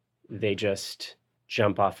they just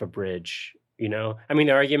jump off a bridge, I mean,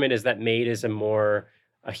 the argument is that MAID is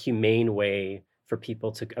a humane way for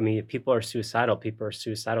people to, if people are suicidal,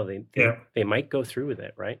 they might go through with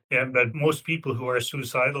it, right? Yeah, but most people who are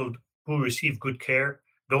suicidal, who receive good care,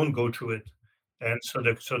 don't go through it. And so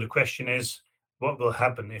the question is, what will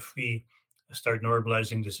happen if we start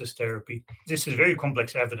normalizing this as therapy? This is very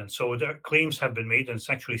complex evidence. So the claims have been made, and it's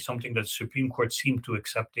actually something that the Supreme Court seemed to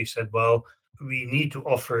accept. They said, well, we need to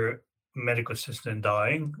offer medical assistance in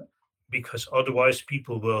dying because otherwise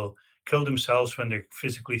people will kill themselves when they're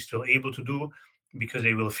physically still able to do, because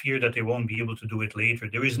they will fear that they won't be able to do it later.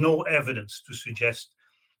 There is no evidence to suggest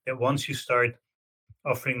that once you start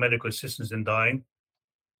offering medical assistance in dying,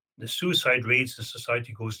 the suicide rates in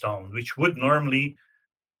society goes down, which would normally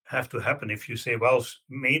have to happen. If you say, well,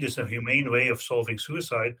 MAID is a humane way of solving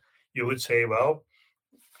suicide, you would say, well,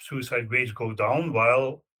 suicide rates go down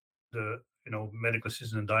while the medical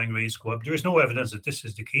assistance in dying rates go up. There is no evidence that this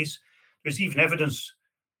is the case. There's even evidence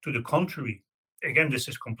to the contrary. Again, this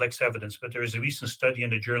is complex evidence, but there is a recent study in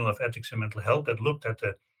the Journal of Ethics and Mental Health that looked at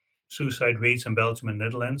the suicide rates in Belgium and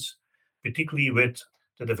Netherlands, particularly with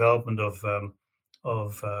the development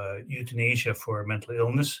of euthanasia for mental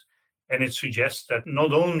illness. And it suggests that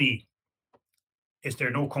not only is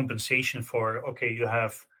there no compensation for, you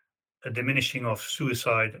have a diminishing of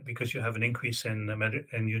suicide because you have an increase in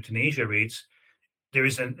euthanasia rates, there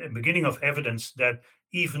is a beginning of evidence that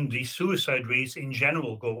even the suicide rates in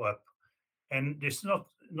general go up. And it's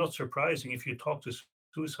not surprising if you talk to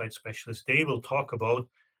suicide specialists, they will talk about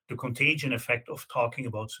the contagion effect of talking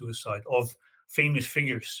about suicide, of famous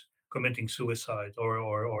figures committing suicide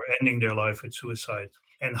or ending their life with suicide,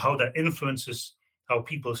 and how that influences how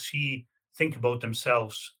people think about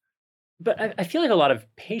themselves. But I feel like a lot of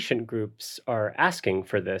patient groups are asking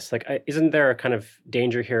for this. Like, isn't there a kind of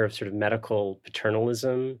danger here of sort of medical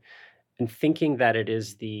paternalism and thinking that it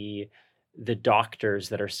is the doctors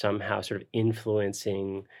that are somehow sort of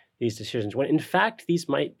influencing these decisions, when in fact, these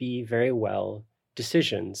might be very well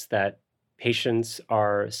decisions that patients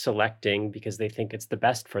are selecting because they think it's the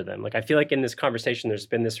best for them. Like, I feel like in this conversation, there's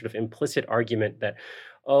been this sort of implicit argument that,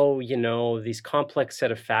 these complex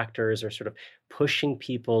set of factors are sort of pushing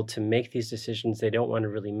people to make these decisions they don't want to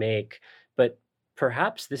really make. But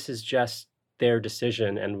perhaps this is just their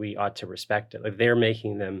decision and we ought to respect it. Like, they're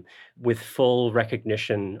making them with full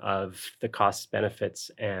recognition of the costs,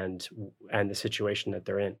 benefits, and the situation that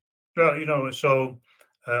they're in. Well, so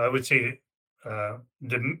I would say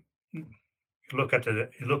look at the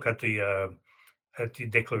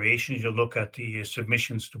declarations, you look at the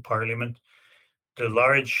submissions to Parliament. The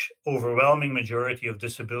large, overwhelming majority of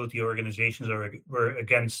disability organizations were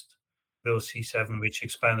against Bill C-7, which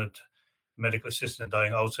expanded medical assistance in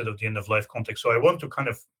dying outside of the end-of-life context. So I want to kind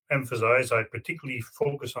of emphasize, I particularly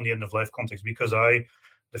focus on the end-of-life context because I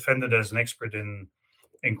defended as an expert in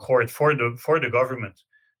court for the government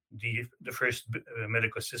the first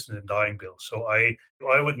medical assistance in dying bill. So I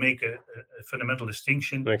would make a fundamental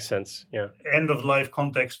distinction. Makes sense, yeah. End-of-life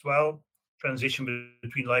context, well, transition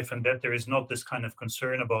between life and death, there is not this kind of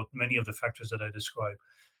concern about many of the factors that I described.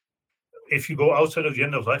 If you go outside of the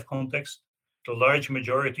end-of-life context, the large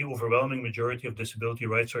majority, overwhelming majority of disability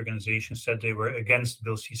rights organizations said they were against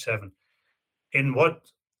Bill C-7. In what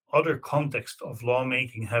other context of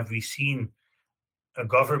lawmaking have we seen a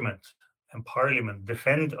government and parliament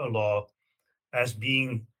defend a law as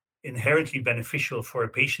being inherently beneficial for a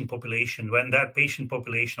patient population when that patient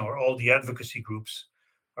population or all the advocacy groups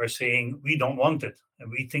are saying we don't want it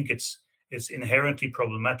and we think it's inherently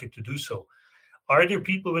problematic to do so? Are there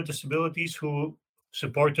people with disabilities who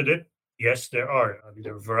supported it? Yes, there are. I mean,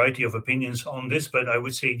 there are a variety of opinions on this, but I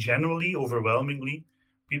would say generally, overwhelmingly,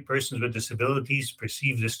 persons with disabilities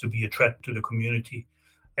perceive this to be a threat to the community.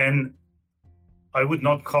 And I would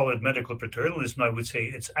not call it medical paternalism. I would say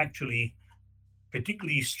it's actually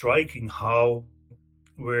particularly striking how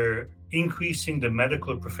we're increasing the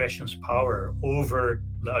medical profession's power over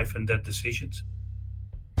life and death decisions.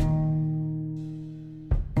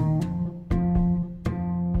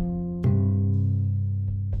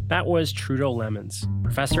 That was Trudeau Lemons,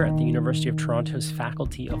 professor at the University of Toronto's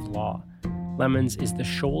Faculty of Law. Lemons is the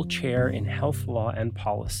Scholl Chair in Health Law and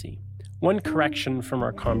Policy. One correction from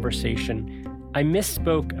our conversation: I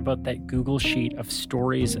misspoke about that Google sheet of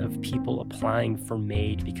stories of people applying for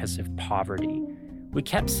MAID because of poverty. We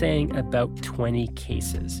kept saying about 20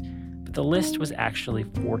 cases, but the list was actually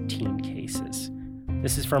 14 cases.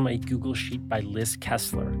 This is from a Google sheet by Liz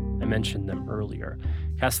Kessler. I mentioned them earlier.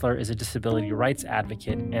 Kessler is a disability rights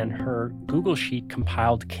advocate, and her Google sheet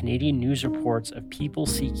compiled Canadian news reports of people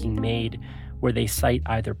seeking MAID where they cite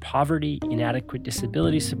either poverty, inadequate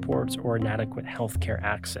disability supports, or inadequate healthcare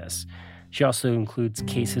access. She also includes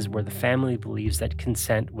cases where the family believes that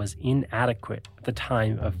consent was inadequate at the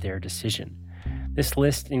time of their decision. This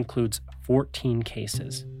list includes 14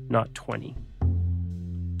 cases, not 20.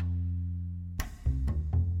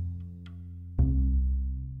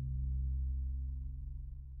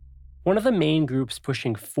 One of the main groups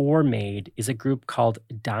pushing for MAID is a group called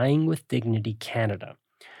Dying with Dignity Canada.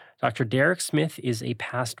 Dr. Derek Smith is a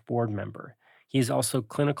past board member. He is also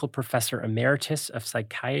clinical professor emeritus of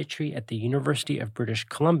psychiatry at the University of British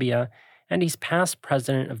Columbia, and he's past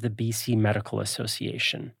president of the BC Medical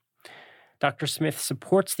Association. Dr. Smith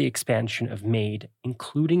supports the expansion of MAID,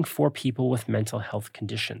 including for people with mental health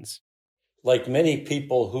conditions. Like many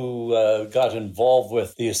people who got involved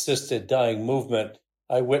with the assisted dying movement,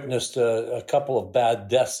 I witnessed a couple of bad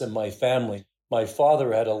deaths in my family. My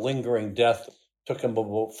father had a lingering death. Took him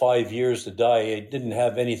about 5 years to die. He didn't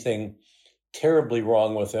have anything terribly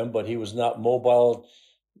wrong with him, but he was not mobile,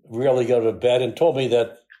 rarely got out of bed, and told me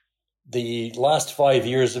that the last 5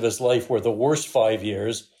 years of his life were the worst 5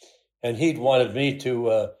 years, and he'd wanted me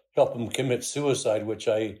to help him commit suicide, which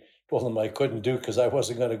I told him I couldn't do because I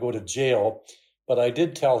wasn't going to go to jail. But I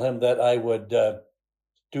did tell him that I would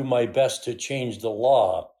do my best to change the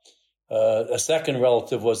law. A second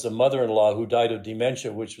relative was the mother-in-law who died of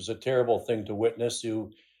dementia, which was a terrible thing to witness.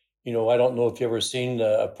 I don't know if you've ever seen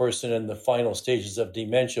a person in the final stages of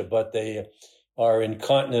dementia, but they are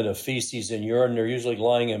incontinent of feces and urine. They're usually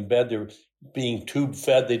lying in bed. They're being tube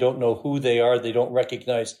fed. They don't know who they are. They don't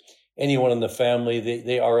recognize anyone in the family.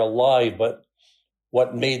 They are alive, but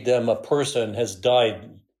what made them a person has died,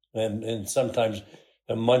 and sometimes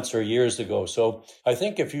months or years ago. So I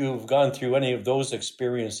think if you've gone through any of those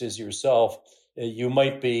experiences yourself, you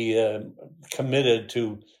might be committed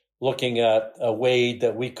to looking at a way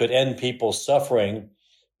that we could end people's suffering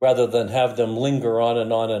rather than have them linger on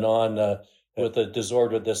and on and on with a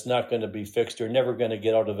disorder that's not going to be fixed. You're never going to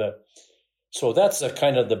get out of it. So that's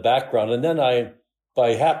kind of the background. And then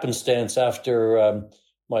by happenstance, after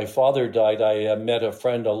my father died, I met a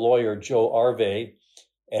friend, a lawyer, Joe Arve,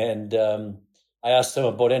 and I asked him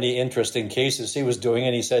about any interesting cases he was doing,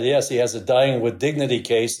 and he said, yes, he has a Dying with Dignity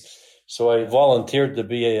case. So I volunteered to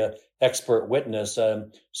be an expert witness.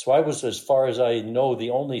 So I was, as far as I know, the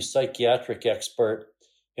only psychiatric expert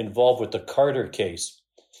involved with the Carter case.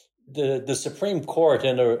 The Supreme Court,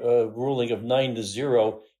 in a ruling of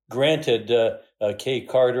 9-0, granted Kay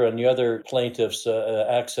Carter and the other plaintiffs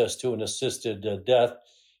access to an assisted death.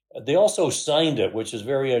 They also signed it, which is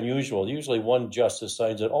very unusual. Usually one justice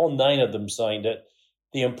signs it. All 9 of them signed it.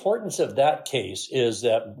 The importance of that case is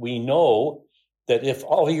that we know that if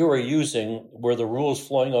all you are using were the rules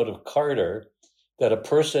flowing out of Carter, that a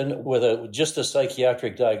person with just a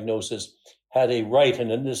psychiatric diagnosis had a right,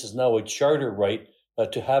 and then this is now a charter right,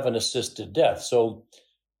 to have an assisted death. So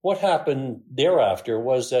what happened thereafter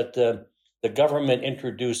was that the government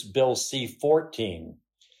introduced Bill C-14,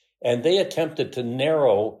 and they attempted to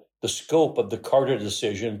narrow the scope of the Carter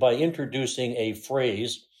decision by introducing a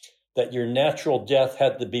phrase that your natural death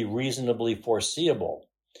had to be reasonably foreseeable.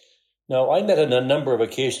 Now, I met on a number of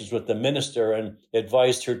occasions with the minister and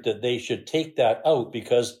advised her that they should take that out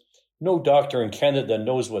because no doctor in Canada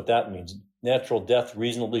knows what that means. Natural death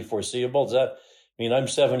reasonably foreseeable. I mean, I'm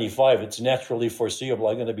 75. It's naturally foreseeable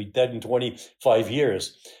I'm going to be dead in 25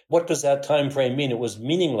 years. What does that time frame mean? It was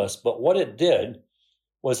meaningless. But what it did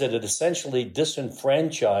was that it essentially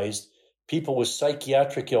disenfranchised people with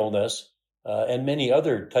psychiatric illness and many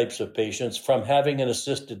other types of patients from having an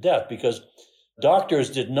assisted death, because doctors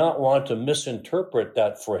did not want to misinterpret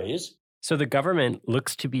that phrase. So the government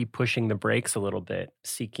looks to be pushing the brakes a little bit,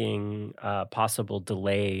 seeking possible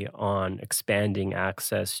delay on expanding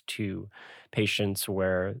access to patients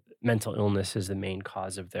where mental illness is the main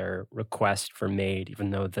cause of their request for MAID,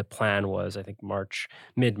 even though the plan was, I think,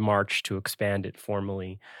 mid-March to expand it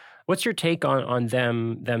formally. What's your take on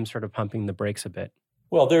them sort of pumping the brakes a bit?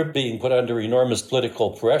 Well, they're being put under enormous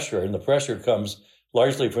political pressure, and the pressure comes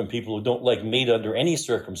largely from people who don't like MAID under any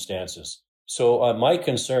circumstances. So my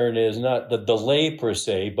concern is not the delay per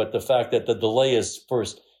se, but the fact that the delay is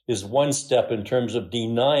one step in terms of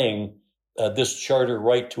denying this charter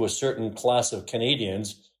right to a certain class of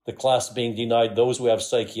Canadians, the class being denied those who have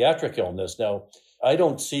psychiatric illness. Now, I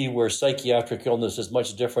don't see where psychiatric illness is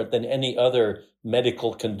much different than any other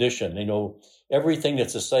medical condition. You know, everything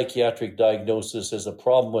that's a psychiatric diagnosis is a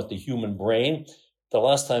problem with the human brain. The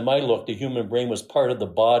last time I looked, the human brain was part of the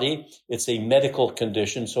body. It's a medical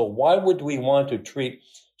condition. So why would we want to treat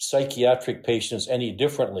psychiatric patients any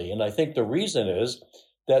differently? And I think the reason is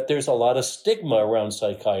that there's a lot of stigma around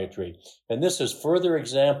psychiatry. And this is further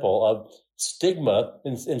example of stigma,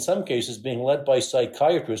 in some cases, being led by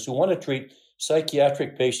psychiatrists who want to treat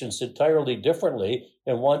psychiatric patients entirely differently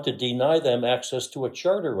and want to deny them access to a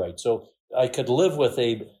charter right. So I could live with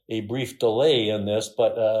a brief delay in this,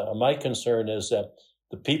 but my concern is that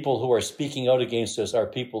the people who are speaking out against this are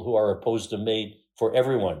people who are opposed to MAID for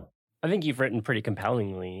everyone. I think you've written pretty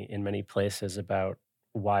compellingly in many places about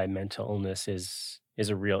why mental illness is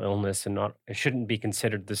a real illness and it shouldn't be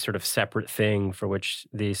considered this sort of separate thing for which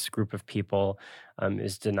this group of people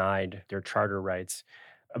is denied their charter rights.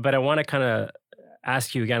 But I want to kind of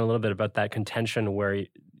ask you again a little bit about that contention where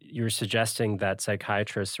you're suggesting that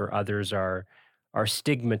psychiatrists or others are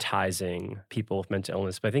stigmatizing people with mental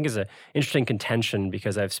illness. But I think is an interesting contention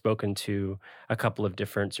because I've spoken to a couple of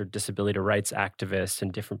different sort of disability rights activists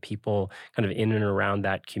and different people kind of in and around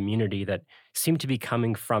that community that seem to be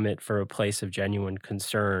coming from it for a place of genuine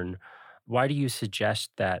concern. Why do you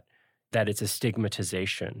suggest that it's a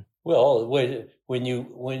stigmatization? Well, when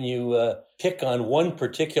you pick on one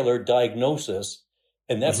particular diagnosis,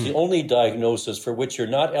 and that's the only diagnosis for which you're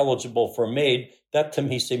not eligible for MAID, that to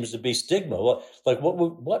me seems to be stigma. Like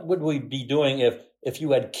what would we be doing if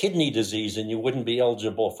you had kidney disease and you wouldn't be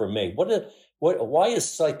eligible for MAID? Why is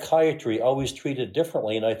psychiatry always treated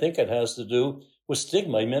differently? And I think it has to do with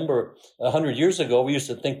stigma. I remember 100 years ago, we used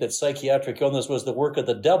to think that psychiatric illness was the work of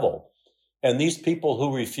the devil. And these people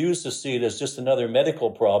who refuse to see it as just another medical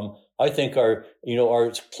problem, I think are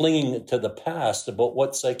clinging to the past about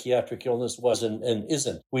what psychiatric illness was and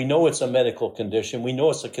isn't. We know it's a medical condition. We know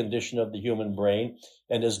it's a condition of the human brain.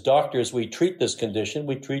 And as doctors, we treat this condition.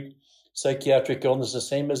 We treat psychiatric illness the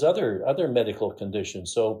same as other medical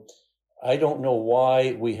conditions. So I don't know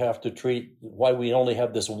why we only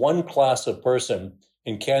have this one class of person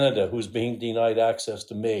in Canada who's being denied access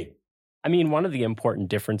to MAID. I mean, one of the important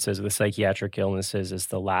differences with psychiatric illnesses is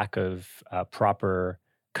the lack of proper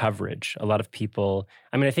coverage. A lot of people,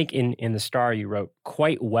 I think in The Star, you wrote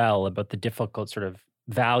quite well about the difficult sort of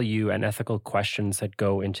value and ethical questions that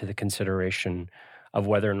go into the consideration of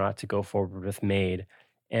whether or not to go forward with MAID.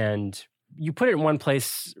 And you put it in one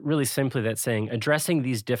place really simply that saying addressing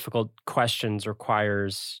these difficult questions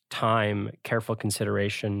requires time, careful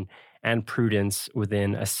consideration, and prudence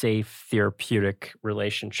within a safe therapeutic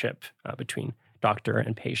relationship between doctor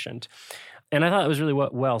and patient. And I thought it was really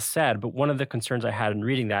well said, but one of the concerns I had in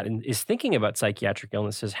reading that is thinking about psychiatric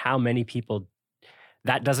illnesses, how many people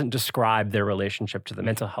that doesn't describe their relationship to the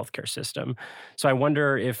mental health care system. So I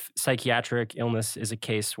wonder if psychiatric illness is a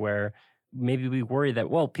case where maybe we worry that,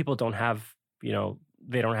 well, people don't have,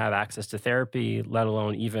 they don't have access to therapy, let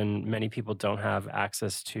alone even many people don't have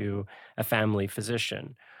access to a family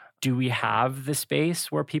physician. Do we have the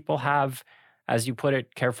space where people have, as you put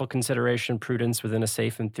it, careful consideration, prudence within a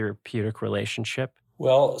safe and therapeutic relationship?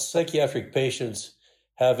 Well, psychiatric patients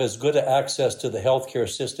have as good access to the healthcare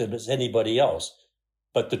system as anybody else.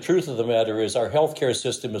 But the truth of the matter is our healthcare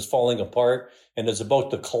system is falling apart and is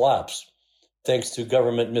about to collapse thanks to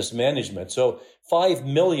government mismanagement. So 5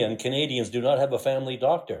 million Canadians do not have a family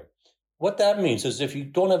doctor. What that means is if you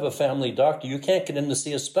don't have a family doctor, you can't get in to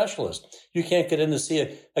see a specialist. You can't get in to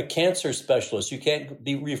see a cancer specialist. You can't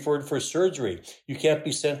be referred for surgery. You can't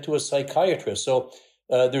be sent to a psychiatrist. So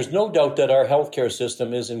there's no doubt that our healthcare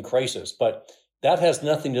system is in crisis. But That has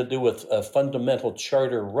nothing to do with a fundamental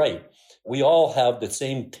charter right. We all have the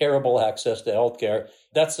same terrible access to healthcare.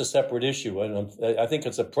 That's a separate issue. And I think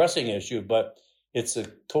it's a pressing issue, but it's a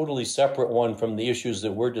totally separate one from the issues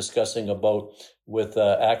that we're discussing about with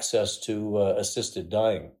access to assisted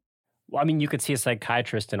dying. Well, I mean, you could see a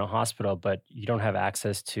psychiatrist in a hospital, but you don't have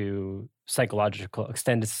access to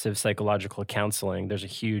extensive psychological counseling. There's a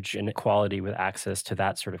huge inequality with access to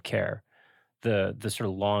that sort of care. The sort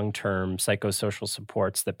of long-term psychosocial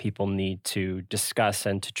supports that people need to discuss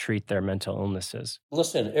and to treat their mental illnesses.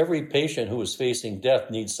 Listen, every patient who is facing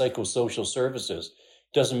death needs psychosocial services.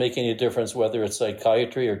 Doesn't make any difference whether it's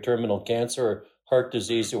psychiatry or terminal cancer or heart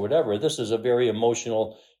disease or whatever. This is a very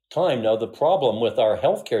emotional time. Now, the problem with our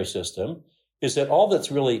healthcare system is that all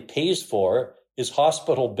that's really pays for is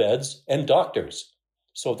hospital beds and doctors.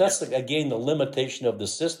 So that's, again, the limitation of the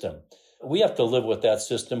system. We have to live with that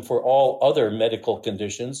system for all other medical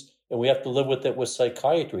conditions, and we have to live with it with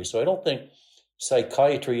psychiatry. So I don't think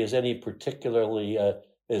psychiatry is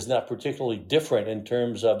not particularly different in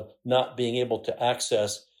terms of not being able to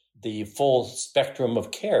access the full spectrum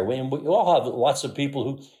of care. We all have lots of people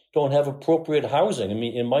who don't have appropriate housing. I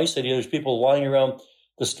mean, in my city, there's people lying around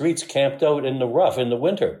the streets camped out in the rough in the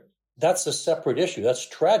winter. That's a separate issue. That's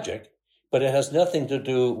tragic. But it has nothing to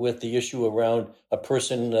do with the issue around a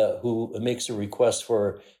person who makes a request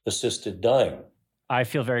for assisted dying. I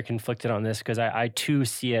feel very conflicted on this because I too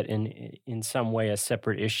see it in some way a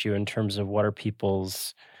separate issue in terms of what are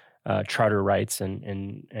people's charter rights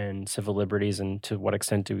and civil liberties, and to what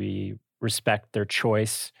extent do we respect their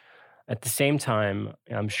choice. At the same time,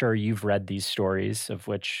 I'm sure you've read these stories, of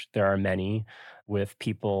which there are many, with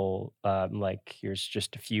people like, here's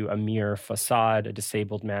just a few, Amir Fassad, a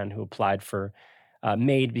disabled man who applied for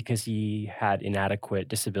MAID because he had inadequate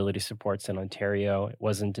disability supports in Ontario. It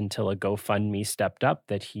wasn't until a GoFundMe stepped up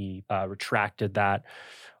that he retracted that.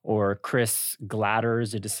 Or Chris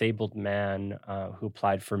Gladders, a disabled man who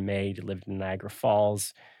applied for MAID, lived in Niagara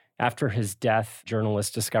Falls. After his death,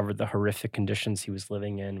 journalists discovered the horrific conditions he was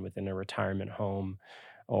living in within a retirement home.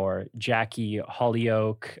 Or Jackie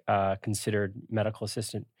Hollyoak, considered medical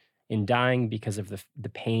assistant in dying because of the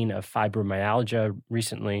pain of fibromyalgia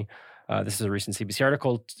recently. This is a recent CBC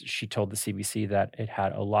article. She told the CBC that it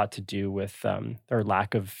had a lot to do with her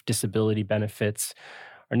lack of disability benefits.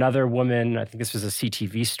 Another woman, I think this was a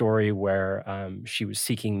CTV story, where she was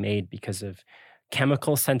seeking MAID because of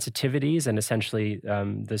chemical sensitivities, and essentially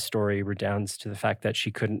the story redounds to the fact that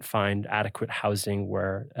she couldn't find adequate housing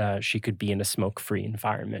where she could be in a smoke-free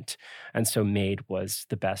environment. And so MAID was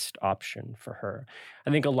the best option for her.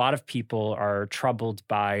 I think a lot of people are troubled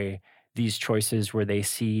by these choices where they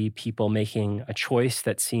see people making a choice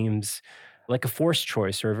that seems like a forced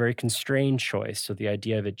choice or a very constrained choice. So the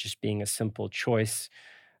idea of it just being a simple choice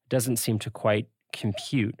doesn't seem to quite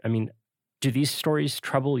compute. I mean, do these stories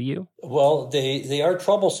trouble you? Well, they are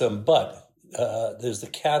troublesome, but there's the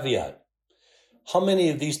caveat. How many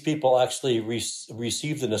of these people actually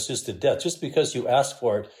received an assisted death? Just because you ask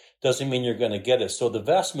for it doesn't mean you're going to get it. So the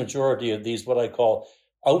vast majority of these, what I call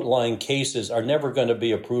outlying cases, are never going to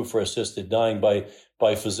be approved for assisted dying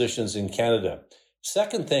by physicians in Canada.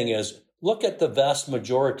 Second thing is, look at the vast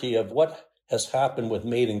majority of what has happened with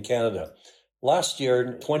MAID in Canada. Last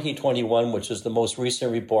year, 2021, which is the most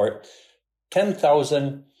recent report,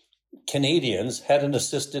 10,000 Canadians had an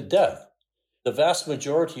assisted death. The vast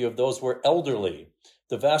majority of those were elderly.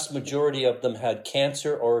 The vast majority of them had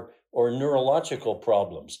cancer or neurological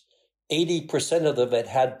problems. 80% of them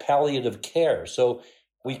had palliative care. So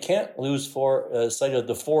we can't lose sight of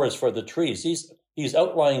the forest for the trees. These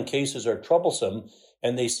outlying cases are troublesome,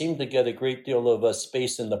 and they seem to get a great deal of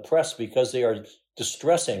space in the press because they are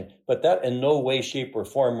distressing. But that in no way, shape, or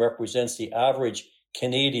form represents the average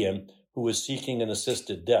Canadian who is seeking an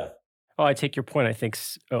assisted death. Oh, I take your point. I think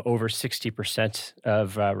over 60%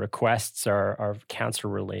 of requests are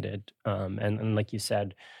cancer-related, and like you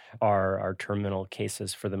said, are terminal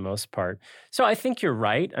cases for the most part. So I think you're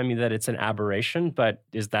right. I mean, that it's an aberration, but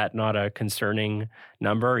is that not a concerning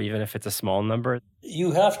number, even if it's a small number?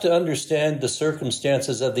 You have to understand the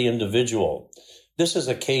circumstances of the individual. This is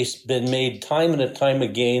a case been made time and time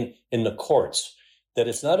again in the courts, that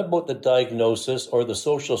it's not about the diagnosis or the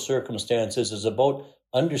social circumstances, it's about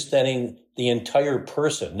understanding the entire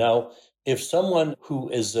person. Now, if someone who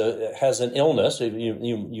is has an illness,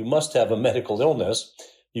 you must have a medical illness.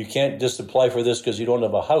 You can't just apply for this because you don't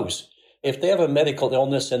have a house. If they have a medical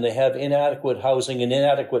illness and they have inadequate housing and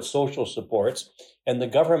inadequate social supports, and the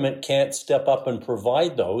government can't step up and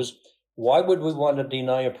provide those, Why would we want to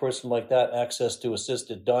deny a person like that access to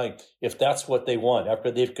assisted dying if that's what they want?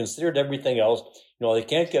 After they've considered everything else, they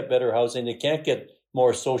can't get better housing, they can't get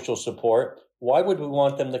more social support. Why would we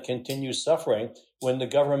want them to continue suffering when the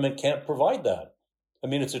government can't provide that? I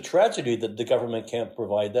mean, it's a tragedy that the government can't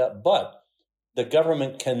provide that, but the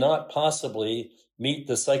government cannot possibly meet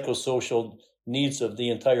the psychosocial needs of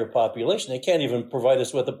the entire population. They can't even provide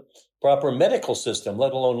us with a proper medical system,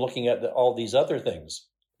 let alone looking at all these other things.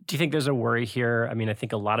 Do you think there's a worry here? I mean, I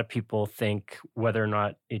think a lot of people think whether or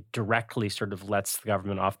not it directly sort of lets the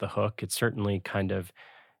government off the hook, it certainly kind of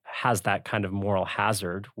has that kind of moral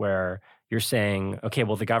hazard where you're saying, okay,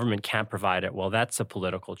 well, the government can't provide it. Well, that's a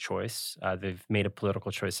political choice. They've made a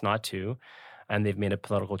political choice not to, and they've made a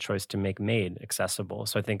political choice to make MAID accessible.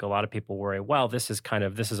 So I think a lot of people worry, well, this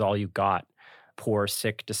is all you got. Poor,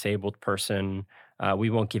 sick, disabled person. We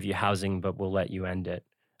won't give you housing, but we'll let you end it.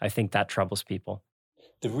 I think that troubles people.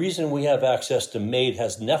 The reason we have access to MAID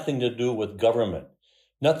has nothing to do with government,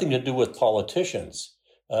 nothing to do with politicians.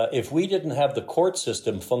 If we didn't have the court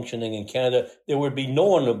system functioning in Canada, there would be no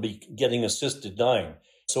one would be getting assisted dying.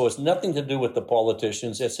 So it's nothing to do with the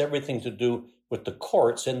politicians. It's everything to do with the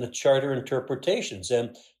courts and the charter interpretations.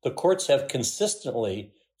 And the courts have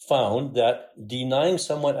consistently found that denying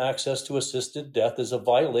someone access to assisted death is a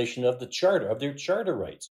violation of the charter, of their charter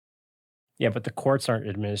rights. Yeah, but the courts aren't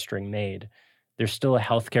administering MAID. There's still a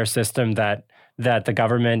healthcare system that the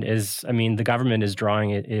government is. I mean, the government is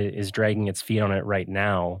dragging its feet on it right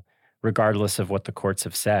now, regardless of what the courts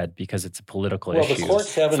have said, because it's a political issue. Well, the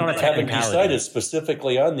courts haven't decided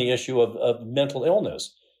specifically on the issue of mental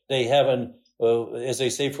illness. They haven't, as they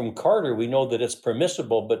say from Carter, we know that it's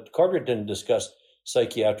permissible, but Carter didn't discuss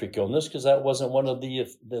psychiatric illness because that wasn't one of the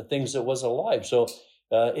things that was alive. So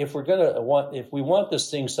if we want this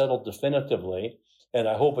thing settled definitively, and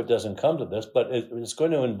I hope it doesn't come to this, but it's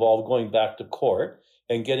going to involve going back to court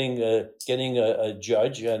and getting a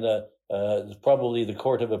judge and probably the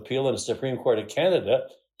Court of Appeal and the Supreme Court of Canada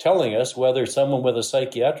telling us whether someone with a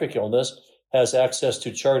psychiatric illness has access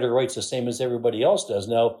to charter rights the same as everybody else does.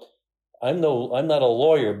 Now, I'm not a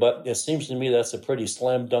lawyer, but it seems to me that's a pretty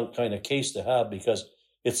slam dunk kind of case to have because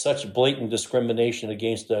it's such blatant discrimination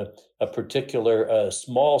against a particular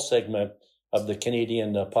small segment of the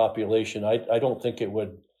Canadian population. I don't think it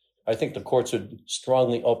would. I think the courts would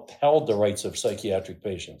strongly upheld the rights of psychiatric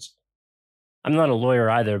patients. I'm not a lawyer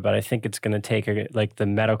either, but I think it's going to take the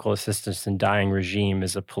medical assistance in dying regime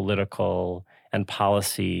is a political and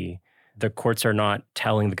policy. The courts are not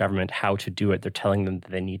telling the government how to do it. They're telling them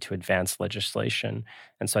that they need to advance legislation.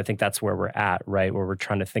 And so I think that's where we're at, right? Where we're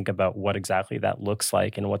trying to think about what exactly that looks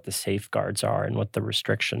like and what the safeguards are and what the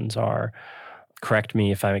restrictions are. Correct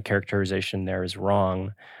me if my characterization there is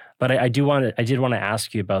wrong. But I did want to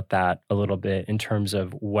ask you about that a little bit in terms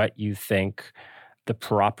of what you think the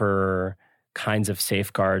proper kinds of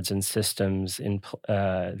safeguards and systems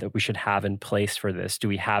that we should have in place for this. Do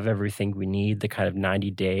we have everything we need? The kind of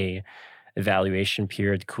 90-day evaluation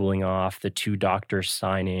period, cooling off, the 2 doctors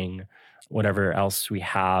signing, whatever else we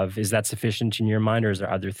have. Is that sufficient in your mind, or is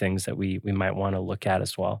there other things that we might want to look at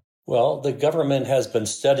as well? Well, the government has been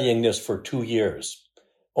studying this for 2 years.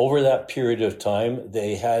 Over that period of time,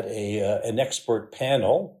 they had an expert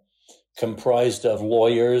panel comprised of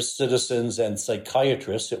lawyers, citizens, and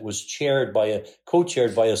psychiatrists. It was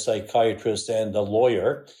co-chaired by a psychiatrist and a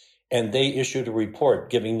lawyer, and they issued a report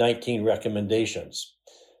giving 19 recommendations.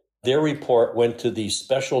 Their report went to the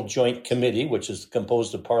Special Joint Committee, which is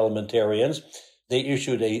composed of parliamentarians. They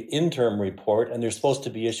issued an interim report, and they're supposed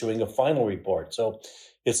to be issuing a final report. So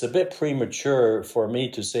it's a bit premature for me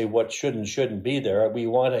to say what should and shouldn't be there. We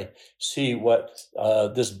want to see what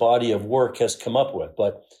this body of work has come up with.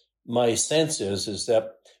 But my sense is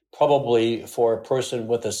that probably for a person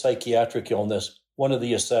with a psychiatric illness, one of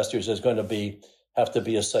the assessors is going to have to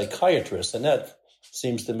be a psychiatrist. And that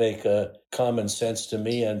seems to make common sense to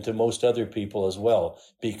me and to most other people as well,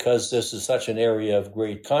 because this is such an area of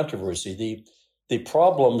great controversy. The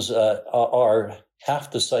problems are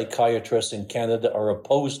half the psychiatrists in Canada are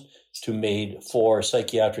opposed to MAID for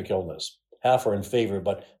psychiatric illness. Half are in favor,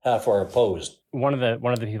 but half are opposed. One of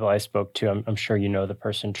the people I spoke to, I'm sure you know the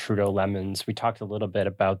person, Trudeau Lemons. We talked a little bit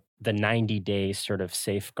about the 90-day sort of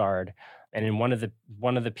safeguard. And in one of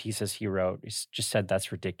the pieces he wrote, he just said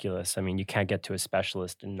that's ridiculous. I mean, you can't get to a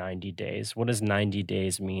specialist in 90 days. What does 90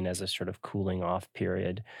 days mean as a sort of cooling off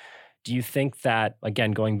period? Do you think that,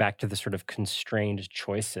 again, going back to the sort of constrained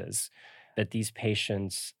choices, that these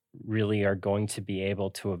patients really are going to be able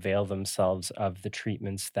to avail themselves of the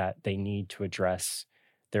treatments that they need to address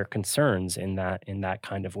their concerns in that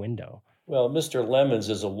kind of window? Well, Mr. Lemons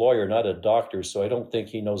is a lawyer, not a doctor, so I don't think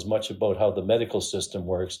he knows much about how the medical system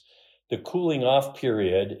works. The cooling off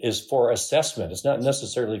period is for assessment. It's not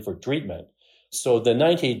necessarily for treatment. So the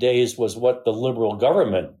 90 days was what the Liberal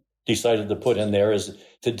government decided to put in there, is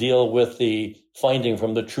to deal with the finding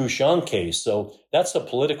from the Truchon case. So that's a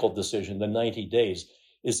political decision, the 90 days.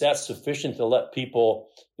 Is that sufficient to let people,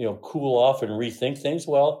 cool off and rethink things?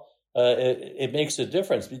 Well, it makes a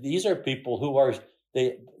difference. These are people who are,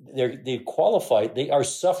 they qualified, they are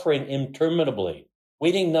suffering interminably.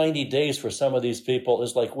 Waiting 90 days for some of these people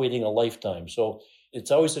is like waiting a lifetime. So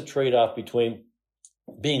it's always a trade-off between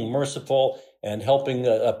being merciful and helping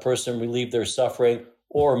a person relieve their suffering,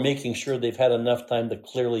 or making sure they've had enough time to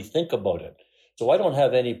clearly think about it. So I don't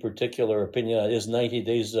have any particular opinion. Is 90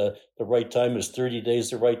 days the right time? Is 30 days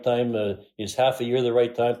the right time? Is half a year the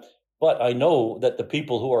right time? But I know that the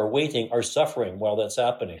people who are waiting are suffering while that's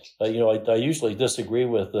happening. I usually disagree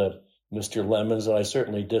with Mr. Lemons, and I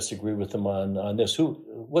certainly disagree with him on this.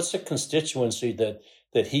 What's the constituency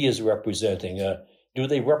that he is representing? Do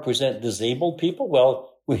they represent disabled people?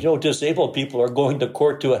 Well, we know disabled people are going to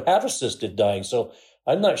court to have assisted dying. So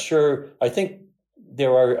I'm not sure. I think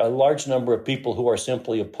there are a large number of people who are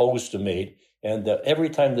simply opposed to MAID, and every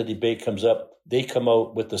time the debate comes up, they come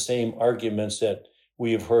out with the same arguments that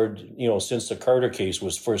we have heard, since the Carter case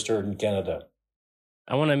was first heard in Canada.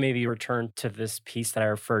 I want to maybe return to this piece that I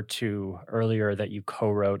referred to earlier that you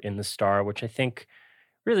co-wrote in The Star, which I think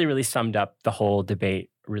really, really summed up the whole debate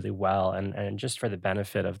really well. And just for the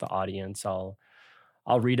benefit of the audience, I'll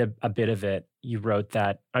read a bit of it. You wrote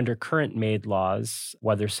that under current MAID laws,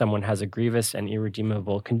 whether someone has a grievous and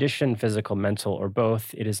irredeemable condition, physical, mental, or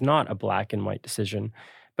both, it is not a black and white decision,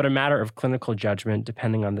 but a matter of clinical judgment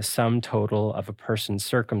depending on the sum total of a person's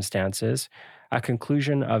circumstances. A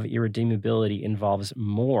conclusion of irredeemability involves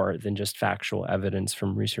more than just factual evidence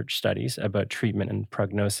from research studies about treatment and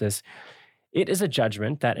prognosis. It is a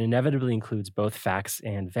judgment that inevitably includes both facts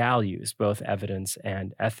and values, both evidence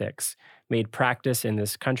and ethics. MAID practice in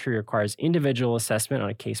this country requires individual assessment on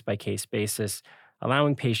a case-by-case basis,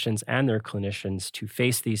 allowing patients and their clinicians to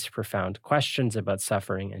face these profound questions about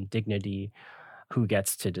suffering and dignity. Who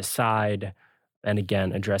gets to decide? And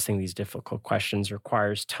again, addressing these difficult questions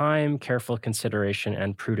requires time, careful consideration,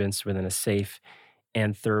 and prudence within a safe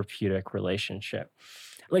and therapeutic relationship.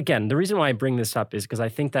 Again, the reason why I bring this up is because I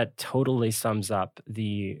think that totally sums up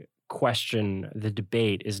the question. The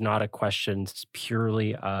debate is not a question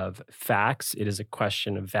purely of facts. It is a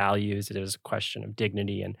question of values. It is a question of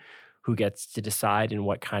dignity and who gets to decide and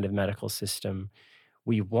what kind of medical system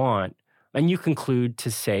we want. And you conclude to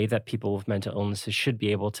say that people with mental illnesses should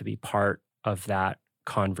be able to be part of that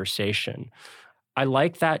conversation. I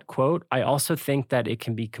like that quote. I also think that it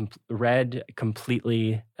can be read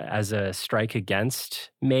completely as a strike against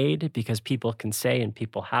MAID, because people can say, and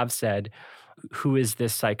people have said, who is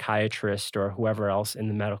this psychiatrist or whoever else in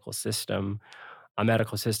the medical system? A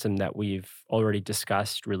medical system that we've already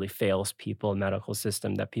discussed really fails people, a medical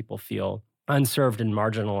system that people feel unserved and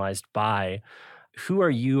marginalized by. Who are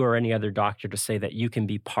you or any other doctor to say that you can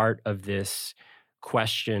be part of this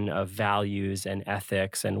question of values and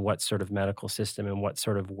ethics and what sort of medical system and what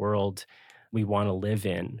sort of world we want to live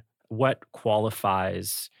in? What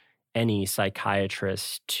qualifies any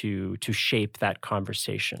psychiatrist to shape that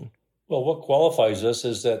conversation? Well, what qualifies us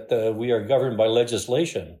is that we are governed by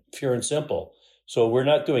legislation, pure and simple. So we're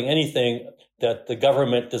not doing anything that the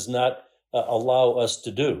government does not allow us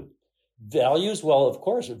to do. Values? Well, of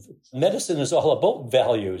course, medicine is all about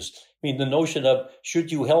values. I mean, the notion of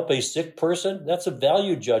should you help a sick person, that's a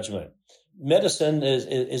value judgment. Medicine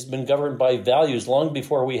has been governed by values long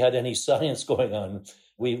before we had any science going on.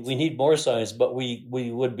 We need more science, but we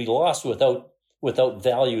would be lost without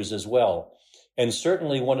values as well. And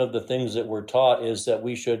certainly one of the things that we're taught is that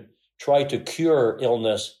we should try to cure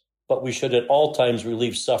illness, but we should at all times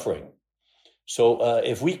relieve suffering. So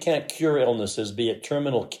if we can't cure illnesses, be it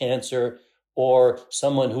terminal cancer or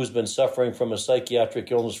someone who's been suffering from a psychiatric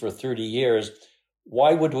illness for 30 years,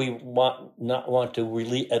 why would we not want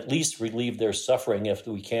to at least relieve their suffering if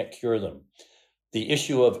we can't cure them? The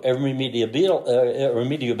issue of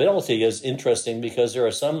remediability is interesting because there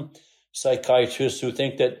are some psychiatrists who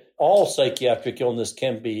think that all psychiatric illness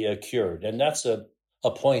can be cured, and that's a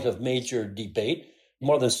point of major debate.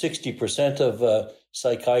 More than 60% of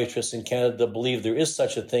psychiatrists in Canada believe there is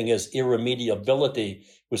such a thing as irremediability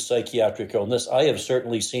with psychiatric illness. I have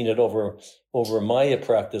certainly seen it over my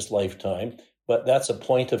practice lifetime, but that's a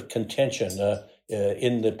point of contention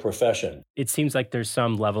in the profession. It seems like there's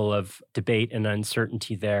some level of debate and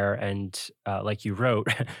uncertainty there, and like you wrote,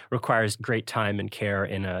 requires great time and care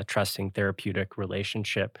in a trusting therapeutic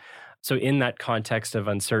relationship. So in that context of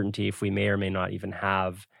uncertainty, if we may or may not even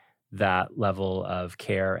have that level of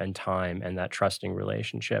care and time and that trusting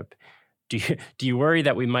relationship, do you worry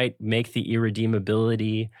that we might make the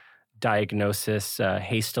irredeemability diagnosis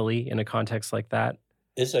hastily in a context like that?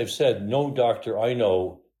 As I've said, no doctor I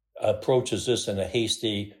know approaches this in a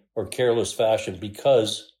hasty or careless fashion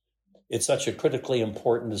because it's such a critically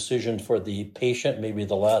important decision for the patient, maybe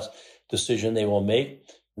the last decision they will make.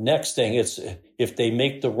 Next thing, it's if they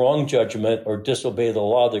make the wrong judgment or disobey the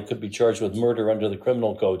law, they could be charged with murder under the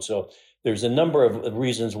criminal code. So there's a number of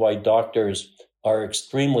reasons why doctors are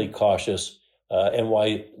extremely cautious and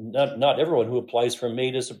why not everyone who applies for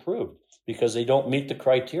MAID is approved because they don't meet the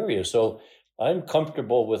criteria. So I'm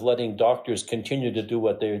comfortable with letting doctors continue to do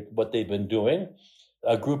what they've been doing.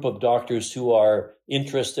 A group of doctors who are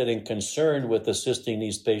interested and concerned with assisting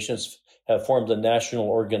these patients have formed a national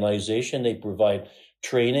organization. They provide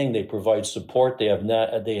training, they provide support. They have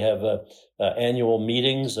annual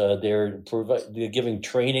meetings. They're giving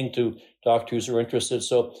training to doctors who are interested.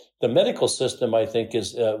 So the medical system, I think,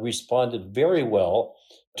 has responded very well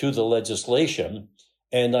to the legislation,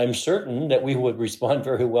 and I'm certain that we would respond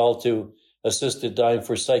very well to assisted dying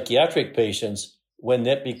for psychiatric patients when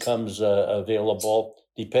that becomes available,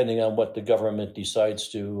 depending on what the government decides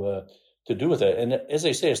to do with it. And as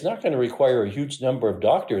I say, it's not going to require a huge number of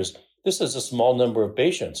doctors. This is a small number of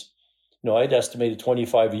patients. I'd estimate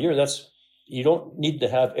 25 a year. You don't need to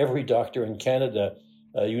have every doctor in Canada.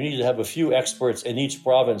 You need to have a few experts in each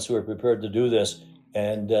province who are prepared to do this,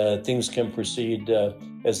 and things can proceed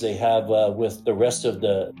as they have with the rest of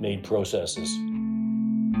the MAID processes.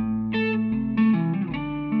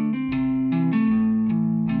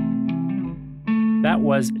 That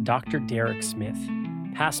was Dr. Derek Smith,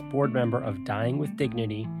 past board member of Dying with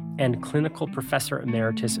Dignity and clinical professor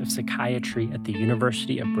emeritus of psychiatry at the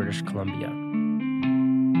University of British Columbia.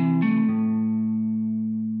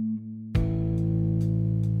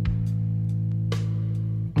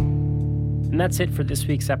 And that's it for this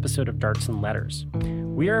week's episode of Darts and Letters.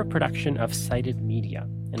 We are a production of Cited Media,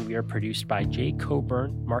 and we are produced by Jay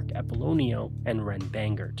Coburn, Mark Apollonio, and Ren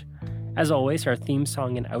Bangert. As always, our theme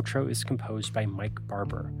song and outro is composed by Mike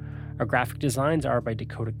Barber. Our graphic designs are by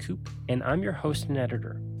Dakota Koop, and I'm your host and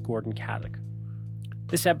editor, Gordon Caddick.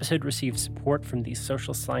 This episode received support from the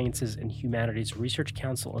Social Sciences and Humanities Research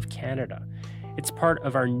Council of Canada. It's part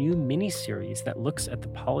of our new mini-series that looks at the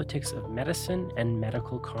politics of medicine and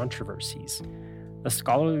medical controversies. The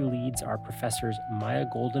scholarly leads are Professors Maya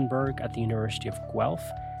Goldenberg at the University of Guelph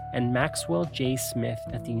and Maxwell J. Smith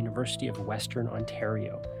at the University of Western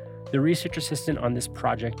Ontario. The research assistant on this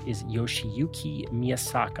project is Yoshiyuki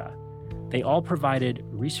Miyasaka. They all provided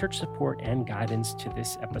research support and guidance to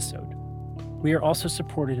this episode. We are also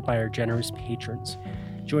supported by our generous patrons.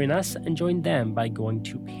 Join us and join them by going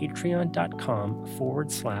to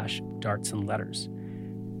patreon.com/dartsandletters.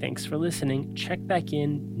 Thanks for listening. Check back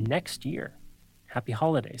in next year. Happy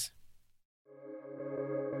holidays.